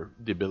or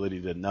the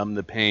ability to numb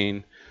the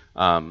pain,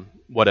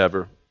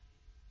 whatever.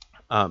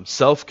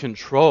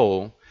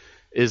 Self-control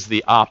is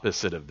the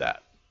opposite of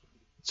that.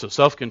 So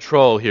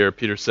self-control here,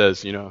 Peter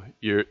says,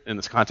 you're in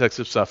this context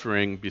of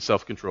suffering, be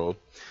self-controlled.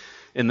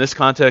 In this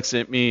context,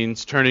 it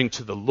means turning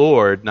to the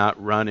Lord,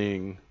 not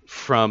running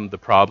from the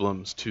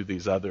problems to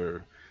these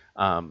other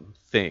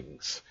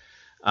things.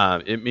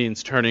 It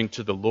means turning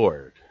to the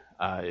Lord.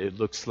 It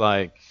looks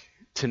like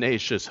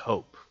tenacious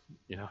hope.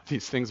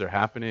 These things are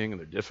happening and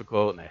they're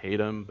difficult and I hate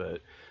them,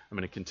 but I'm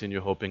going to continue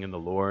hoping in the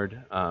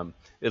Lord.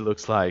 It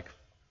looks like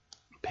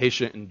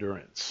patient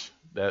endurance.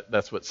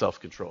 That's what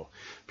self-control.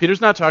 Peter's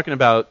not talking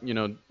about,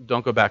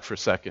 don't go back for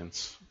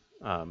seconds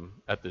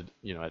at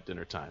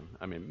dinner time.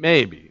 I mean,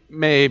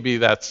 maybe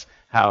that's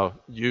how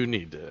you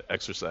need to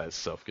exercise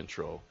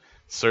self-control.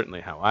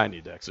 Certainly how I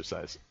need to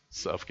exercise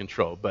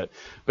self-control. But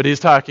he's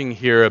talking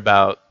here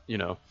about,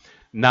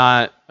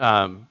 not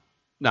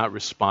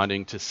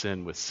responding to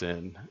sin with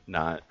sin,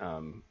 not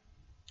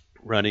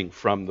running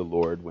from the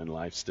Lord when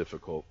life's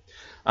difficult.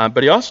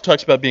 But he also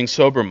talks about being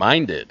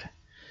sober-minded.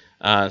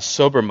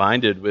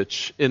 Sober-minded,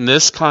 which in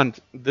this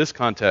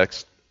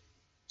context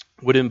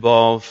would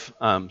involve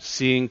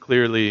seeing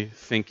clearly,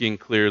 thinking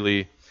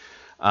clearly,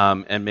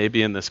 and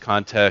maybe in this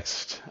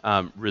context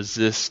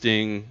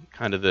resisting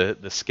kind of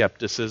the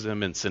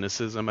skepticism and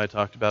cynicism I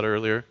talked about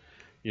earlier.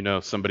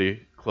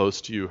 Somebody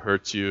close to you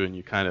hurts you, and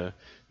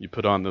you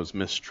put on those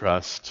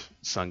mistrust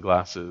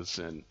sunglasses,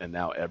 and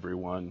now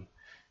everyone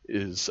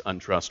is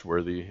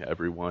untrustworthy.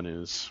 Everyone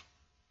is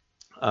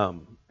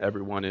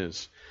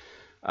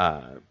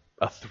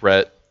a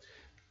threat.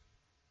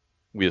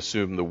 We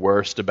assume the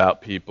worst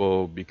about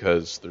people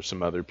because there's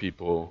some other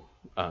people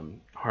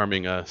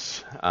harming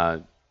us.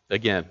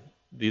 Again,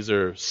 these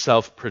are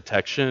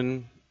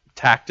self-protection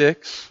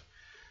tactics.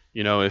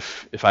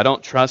 If I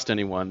don't trust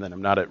anyone, then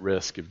I'm not at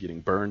risk of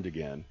getting burned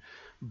again.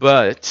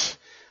 But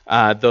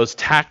those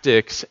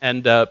tactics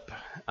end up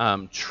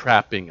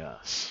trapping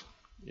us.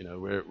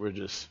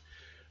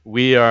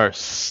 We are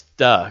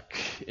stuck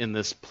in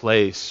this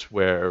place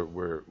where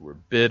we're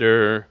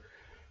bitter,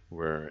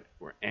 we're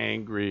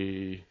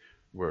angry,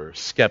 we're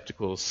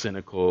skeptical,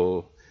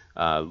 cynical,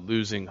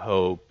 losing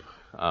hope.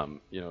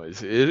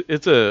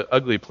 It's an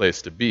ugly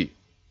place to be.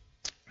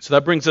 So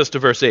that brings us to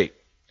verse 8.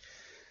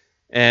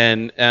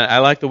 And I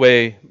like the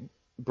way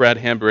Brad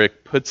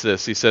Hambrick puts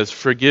this. He says,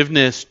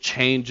 forgiveness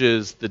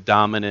changes the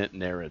dominant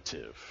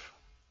narrative.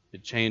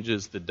 It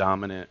changes the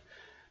dominant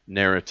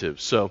narrative.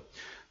 So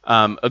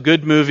a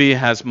good movie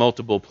has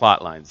multiple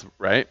plot lines,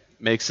 right?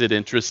 Makes it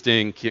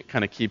interesting,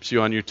 kind of keeps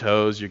you on your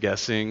toes. You're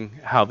guessing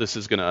how this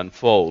is going to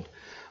unfold.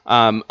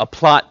 A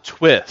plot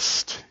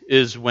twist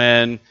is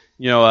when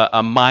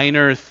a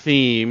minor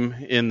theme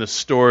in the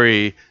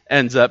story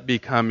ends up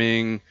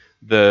becoming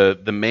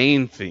the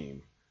main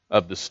theme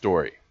of the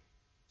story.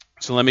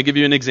 So let me give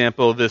you an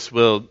example. This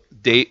will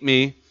date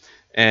me,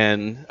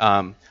 and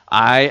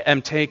I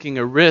am taking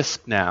a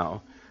risk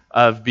now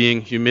of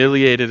being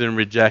humiliated and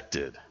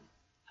rejected.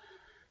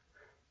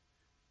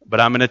 But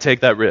I'm going to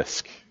take that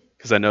risk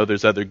because I know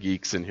there's other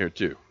geeks in here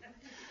too.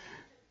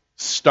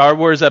 Star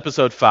Wars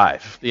Episode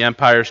 5, The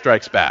Empire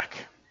Strikes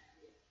Back.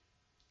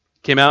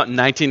 Came out in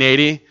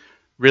 1980.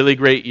 Really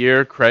great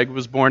year. Craig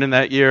was born in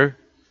that year.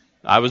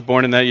 I was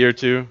born in that year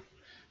too.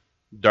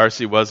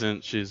 Darcy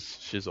wasn't.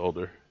 She's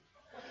older.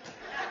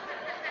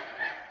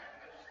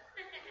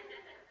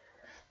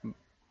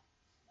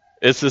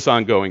 It's this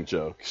ongoing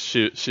joke.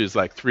 She's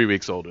like 3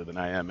 weeks older than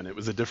I am, and it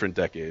was a different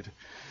decade.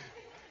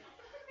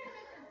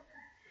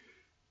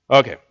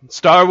 Okay,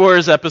 Star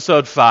Wars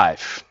Episode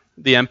 5,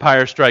 The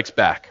Empire Strikes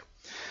Back.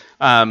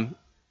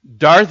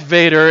 Darth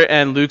Vader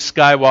and Luke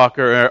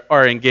Skywalker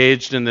are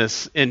engaged in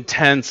this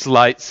intense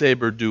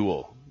lightsaber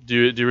duel.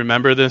 Do you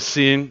remember this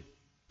scene?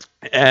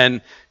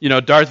 And,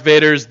 Darth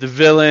Vader's the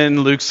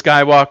villain, Luke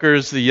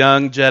Skywalker's the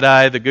young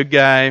Jedi, the good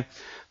guy.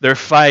 They're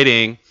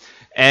fighting.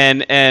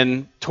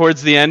 And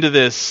towards the end of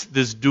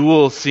this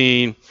duel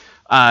scene,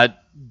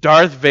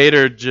 Darth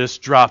Vader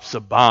just drops a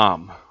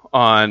bomb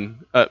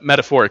on,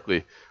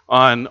 metaphorically,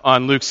 on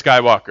Luke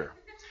Skywalker.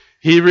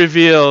 He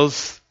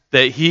reveals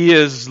that he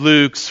is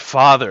Luke's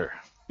father.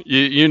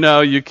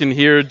 You can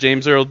hear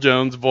James Earl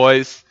Jones'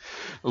 voice,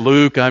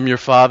 Luke, I'm your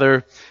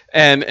father.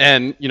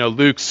 And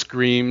Luke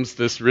screams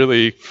this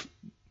really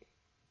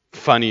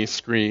funny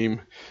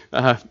scream,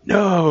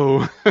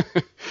 no.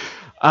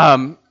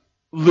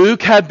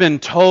 Luke had been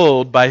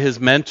told by his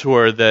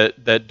mentor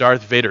that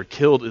Darth Vader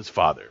killed his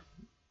father.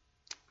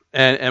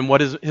 And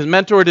what his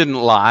mentor didn't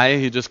lie,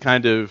 he just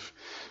kind of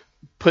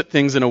put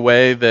things in a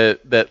way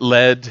that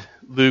led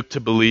Luke to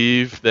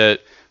believe that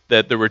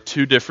there were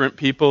two different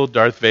people,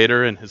 Darth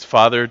Vader and his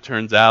father.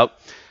 Turns out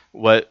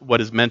what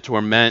his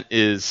mentor meant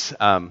is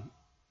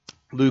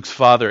Luke's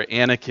father,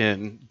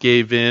 Anakin,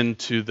 gave in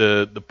to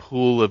the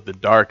pull of the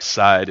dark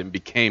side and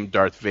became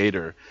Darth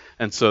Vader.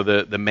 And so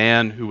the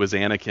man who was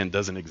Anakin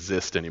doesn't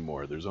exist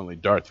anymore. There's only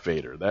Darth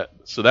Vader.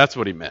 So that's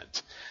what he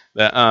meant.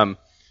 Are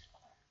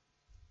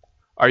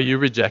you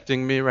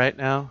rejecting me right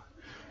now?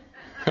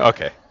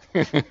 Okay.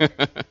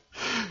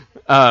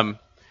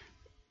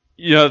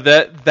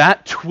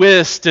 That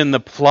twist in the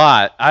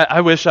plot,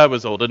 I wish I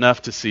was old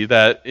enough to see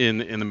that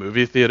in the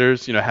movie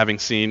theaters, having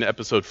seen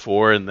Episode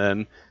 4 and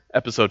then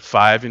Episode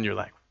 5, and you're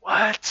like,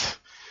 what?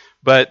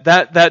 But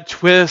that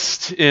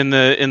twist in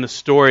the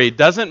story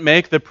doesn't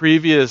make the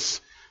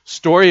previous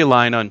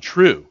storyline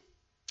untrue.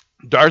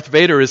 Darth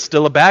Vader is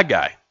still a bad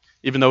guy,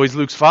 even though he's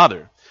Luke's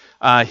father.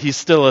 He's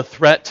still a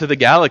threat to the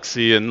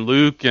galaxy, and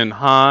Luke and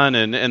Han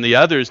and the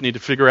others need to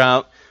figure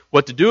out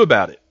what to do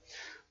about it.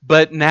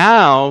 But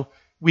now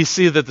we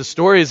see that the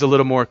story is a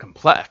little more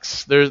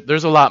complex.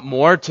 There's a lot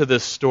more to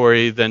this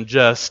story than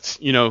just,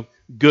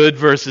 good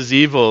versus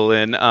evil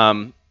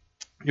and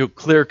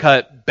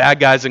clear-cut bad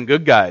guys and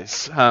good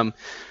guys.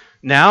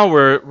 Now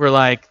we're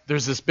like,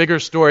 there's this bigger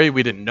story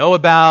we didn't know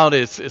about.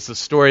 It's a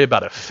story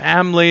about a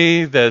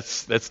family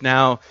that's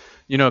now,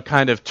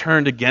 kind of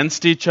turned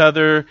against each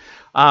other.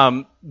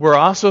 We're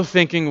also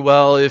thinking,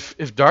 well,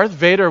 if Darth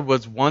Vader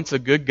was once a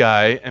good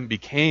guy and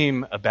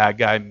became a bad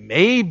guy,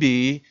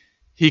 maybe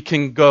he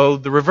can go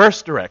the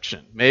reverse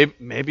direction.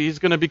 Maybe he's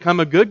going to become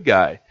a good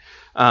guy.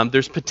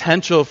 There's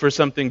potential for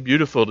something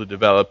beautiful to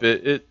develop.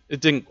 It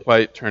didn't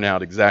quite turn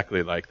out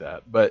exactly like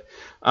that. But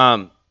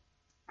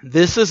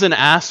this is an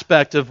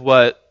aspect of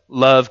what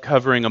love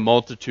covering a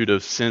multitude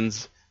of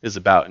sins is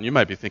about. And you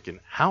might be thinking,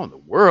 how in the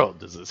world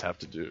does this have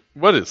to do?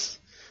 What does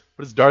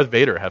Darth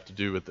Vader have to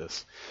do with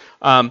this?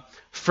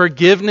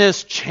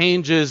 Forgiveness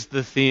changes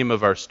the theme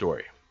of our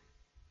story.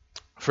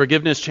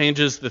 Forgiveness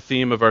changes the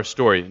theme of our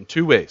story in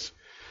two ways.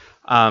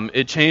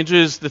 It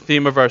changes the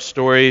theme of our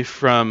story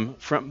from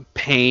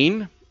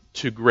pain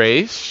to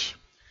grace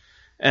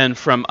and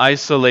from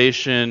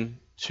isolation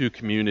to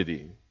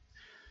community.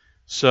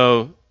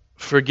 So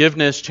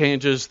forgiveness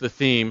changes the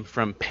theme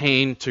from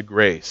pain to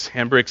grace.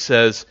 Hambrick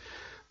says,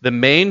 the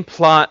main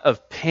plot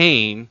of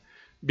pain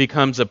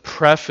becomes a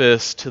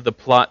preface to the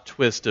plot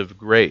twist of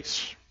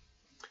grace.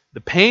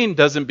 The pain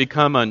doesn't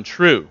become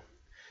untrue.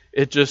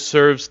 It just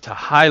serves to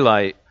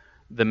highlight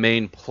the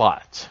main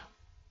plot.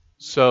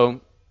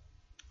 So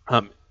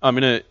I'm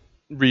going to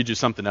read you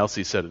something else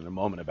he said in a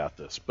moment about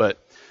this.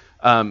 But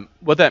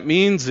what that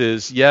means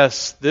is,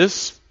 yes,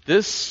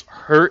 this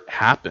hurt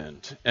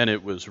happened, and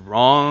it was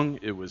wrong,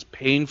 it was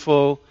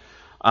painful,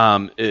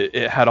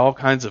 it had all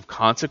kinds of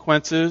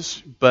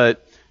consequences,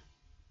 but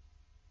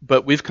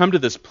we've come to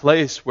this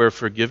place where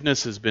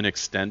forgiveness has been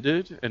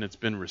extended, and it's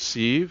been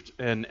received,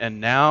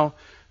 and now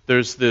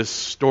there's this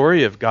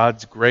story of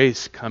God's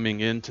grace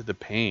coming into the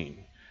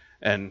pain,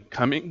 and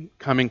coming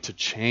to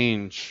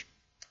change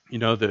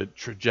the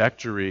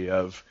trajectory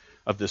of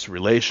this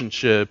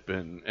relationship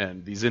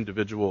and these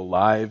individual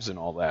lives and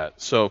all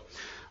that. So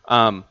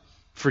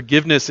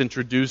forgiveness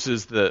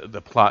introduces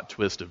the plot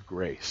twist of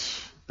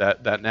grace.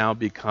 That now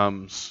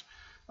becomes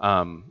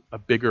a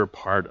bigger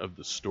part of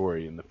the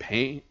story. And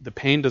the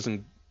pain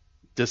doesn't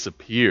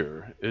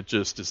disappear. It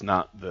just is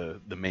not the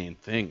main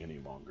thing any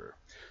longer.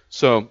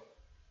 So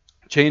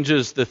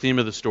changes the theme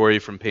of the story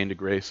from pain to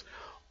grace.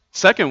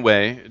 Second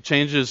way, it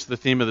changes the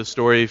theme of the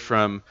story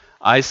from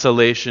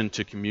isolation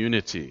to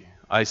community.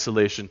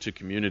 isolation to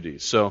community.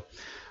 So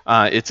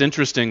it's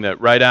interesting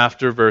that right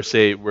after verse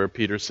 8, where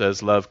Peter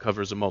says love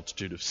covers a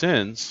multitude of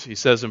sins, he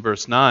says in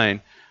verse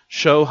 9,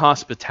 show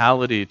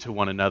hospitality to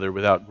one another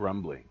without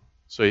grumbling.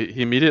 So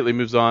he immediately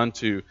moves on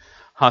to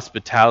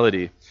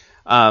hospitality.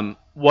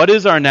 What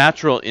is our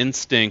natural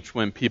instinct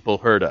when people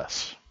hurt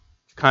us?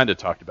 Kind of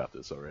talked about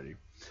this already.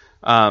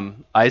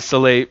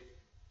 Isolate,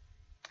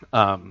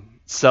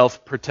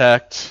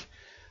 self-protect,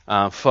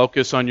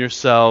 focus on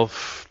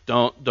yourself.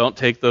 Don't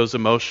take those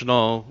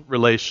emotional,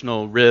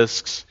 relational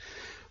risks.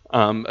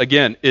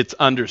 Again, it's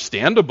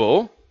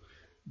understandable,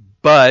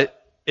 but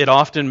it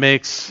often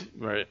makes,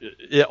 or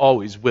it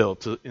always will,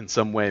 in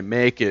some way,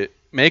 make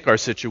our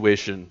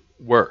situation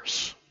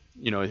worse.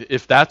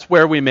 If that's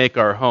where we make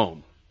our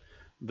home,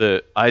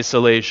 the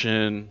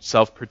isolation,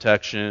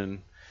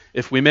 self-protection,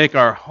 if we make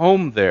our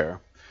home there,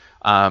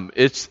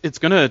 it's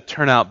going to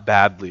turn out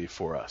badly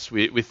for us.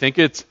 We think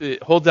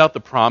it holds out the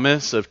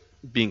promise of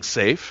being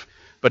safe,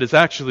 but it's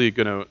actually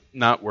going to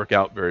not work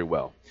out very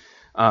well.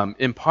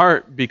 In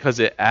part because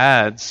it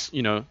adds,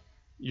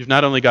 you've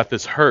not only got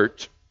this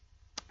hurt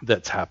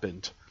that's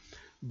happened,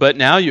 but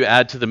now you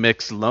add to the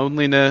mix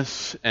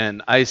loneliness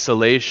and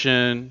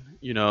isolation,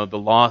 the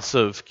loss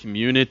of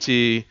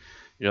community.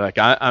 You're like,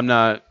 I'm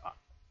not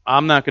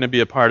going to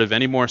be a part of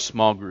any more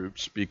small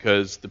groups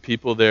because the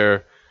people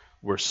there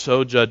were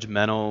so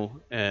judgmental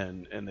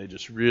and they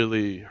just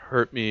really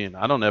hurt me, and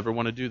I don't ever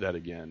want to do that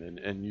again.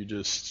 And you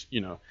just,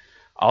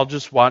 I'll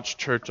just watch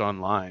church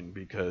online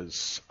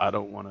because I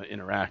don't want to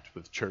interact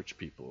with church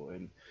people.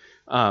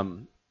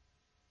 And,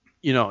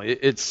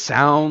 it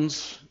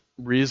sounds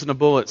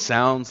reasonable. It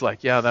sounds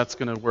like, yeah, that's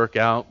going to work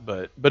out,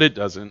 but it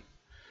doesn't.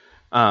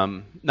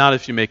 Not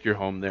if you make your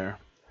home there.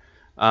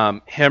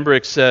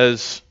 Hambrick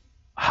says,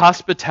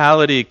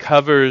 hospitality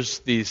covers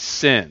these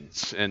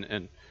sins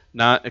and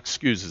not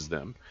excuses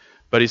them.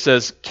 But he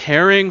says,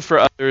 caring for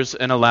others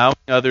and allowing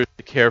others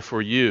to care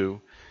for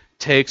you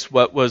takes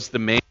what was the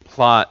main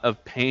plot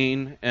of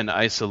pain and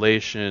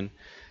isolation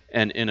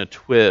and in a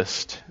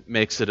twist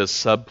makes it a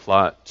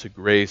subplot to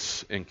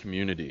grace and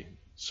community.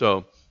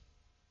 So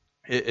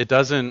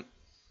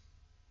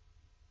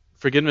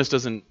forgiveness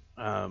doesn't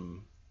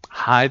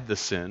hide the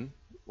sin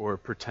or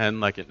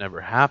pretend like it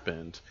never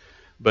happened,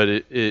 but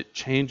it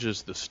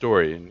changes the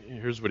story. And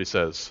here's what he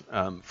says.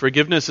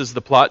 Forgiveness is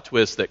the plot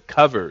twist that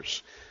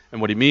covers.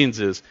 And what he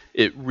means is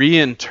it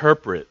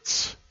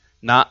reinterprets,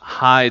 not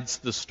hides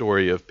the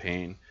story of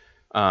pain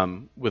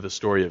with a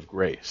story of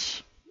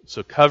grace.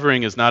 So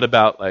covering is not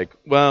about like,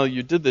 well,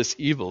 you did this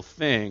evil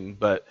thing,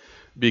 but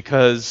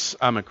because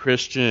I'm a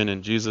Christian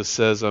and Jesus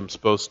says I'm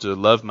supposed to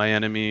love my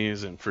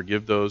enemies and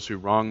forgive those who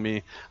wrong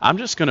me, I'm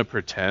just going to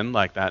pretend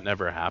like that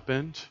never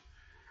happened.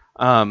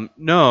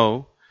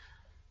 No.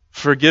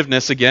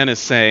 Forgiveness, again, is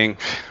saying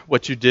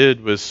what you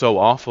did was so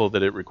awful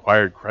that it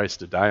required Christ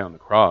to die on the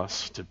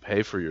cross to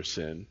pay for your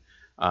sin.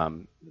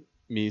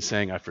 Me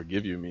saying I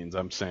forgive you means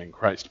I'm saying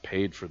Christ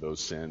paid for those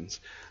sins.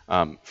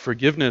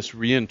 Forgiveness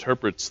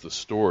reinterprets the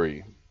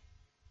story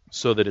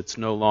so that it's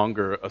no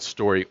longer a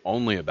story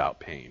only about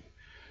pain,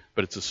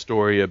 but it's a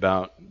story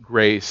about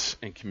grace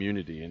and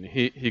community. And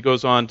he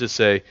goes on to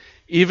say,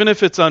 even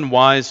if it's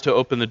unwise to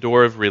open the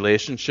door of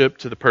relationship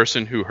to the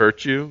person who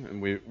hurt you,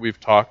 and we've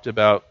talked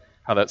about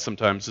how that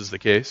sometimes is the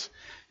case,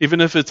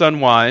 even if it's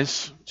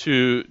unwise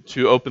to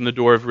open the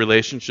door of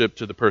relationship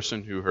to the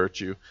person who hurt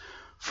you,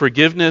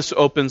 forgiveness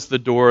opens the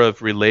door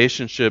of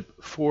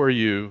relationship for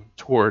you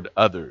toward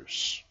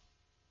others.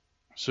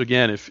 So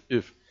again,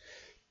 if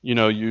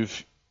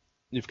you've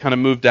kind of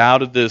moved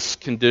out of this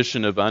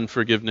condition of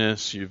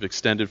unforgiveness, you've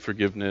extended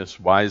forgiveness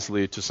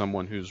wisely to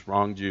someone who's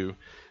wronged you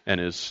and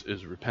is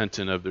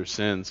repentant of their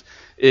sins,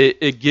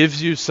 it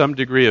gives you some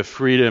degree of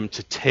freedom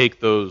to take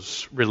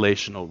those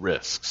relational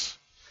risks,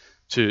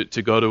 to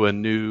go to a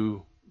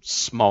new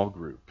small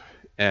group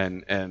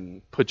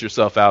and put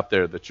yourself out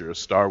there that you're a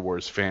Star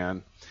Wars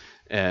fan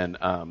and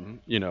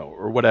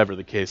or whatever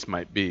the case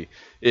might be.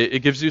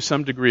 It gives you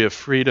some degree of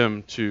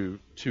freedom to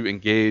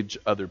engage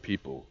other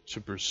people,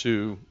 to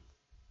pursue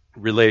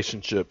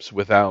relationships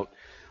without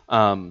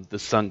the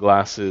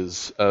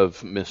sunglasses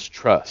of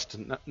mistrust.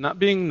 Not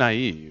being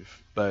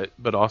naive, but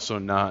also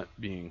not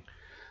being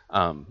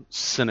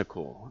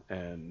cynical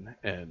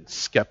and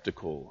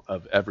skeptical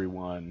of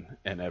everyone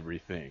and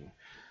everything.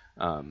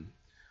 All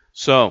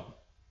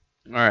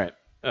right.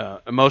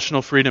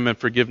 Emotional freedom and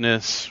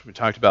forgiveness. We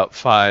talked about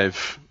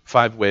five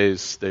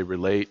ways they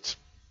relate.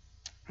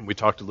 And we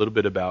talked a little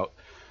bit about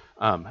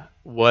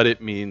what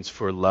it means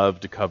for love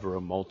to cover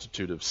a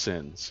multitude of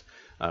sins.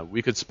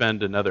 We could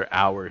spend another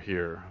hour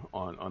here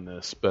on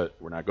this, but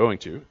we're not going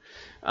to.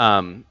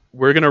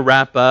 We're going to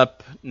wrap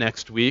up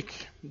next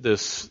week.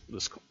 This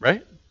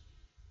right?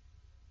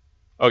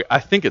 Okay, I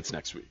think it's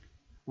next week.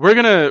 We're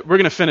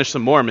gonna finish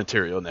some more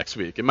material next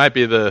week. It might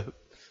be the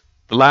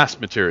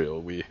last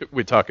material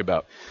we talk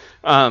about.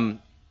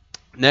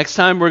 Next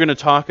time we're going to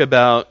talk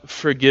about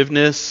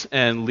forgiveness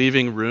and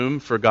leaving room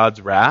for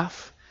God's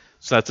wrath.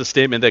 So that's a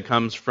statement that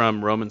comes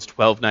from Romans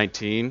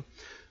 12:19.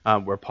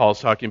 where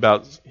Paul's talking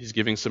about, he's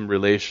giving some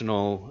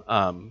relational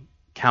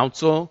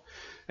counsel,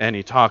 and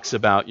he talks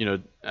about,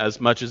 as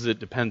much as it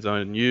depends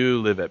on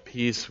you, live at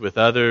peace with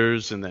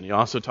others. And then he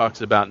also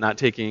talks about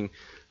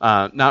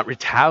not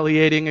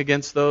retaliating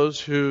against those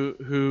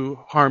who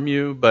harm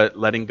you, but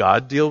letting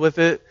God deal with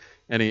it.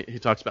 And he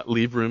talks about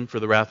leave room for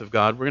the wrath of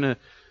God. We're going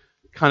to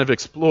kind of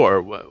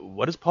explore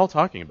what is Paul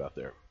talking about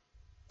there.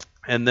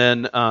 And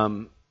then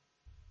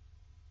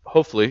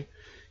hopefully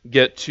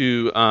get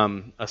to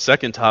a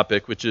second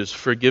topic, which is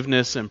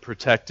forgiveness and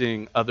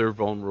protecting other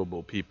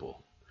vulnerable people.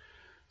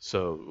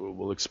 So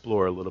we'll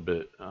explore a little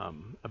bit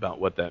about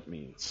what that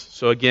means.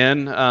 So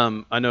again,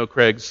 I know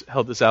Craig's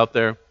held this out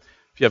there.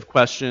 If you have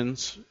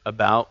questions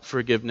about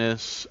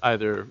forgiveness,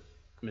 either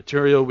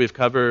material we've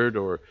covered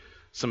or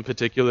some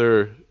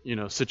particular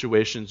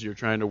situations you're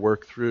trying to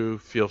work through,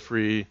 feel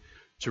free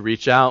to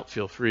reach out.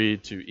 Feel free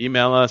to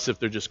email us if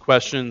they're just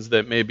questions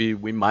that maybe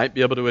we might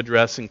be able to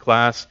address in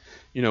class.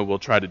 We'll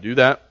try to do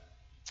that.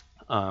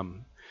 But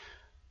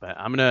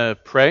I'm going to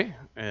pray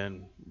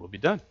and we'll be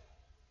done.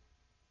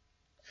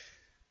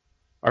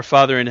 Our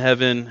Father in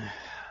heaven,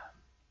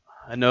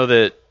 I know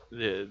that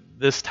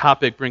this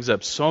topic brings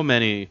up so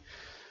many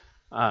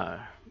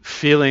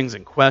feelings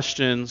and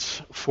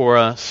questions for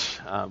us.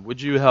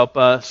 Would you help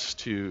us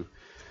to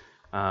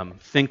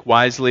think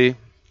wisely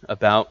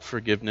about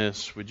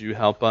forgiveness? Would you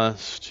help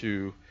us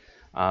to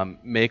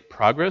make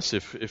progress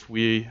if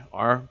we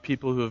are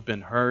people who have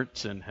been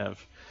hurt and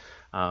have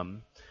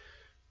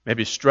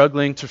maybe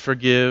struggling to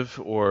forgive,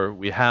 or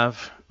we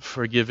have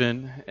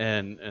forgiven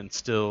and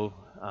still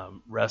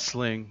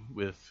wrestling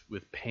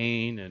with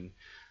pain and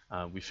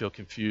we feel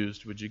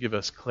confused? Would you give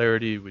us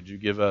clarity? Would you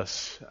give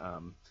us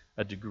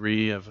a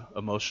degree of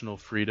emotional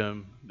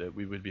freedom that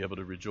we would be able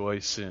to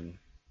rejoice in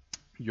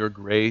your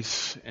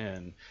grace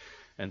and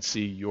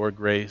see your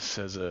grace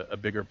as a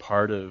bigger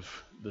part of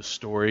the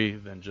story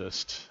than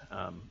just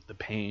the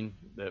pain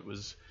that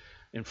was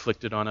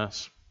inflicted on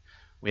us?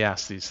 We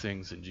ask these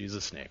things in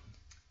Jesus' name.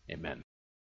 Amen.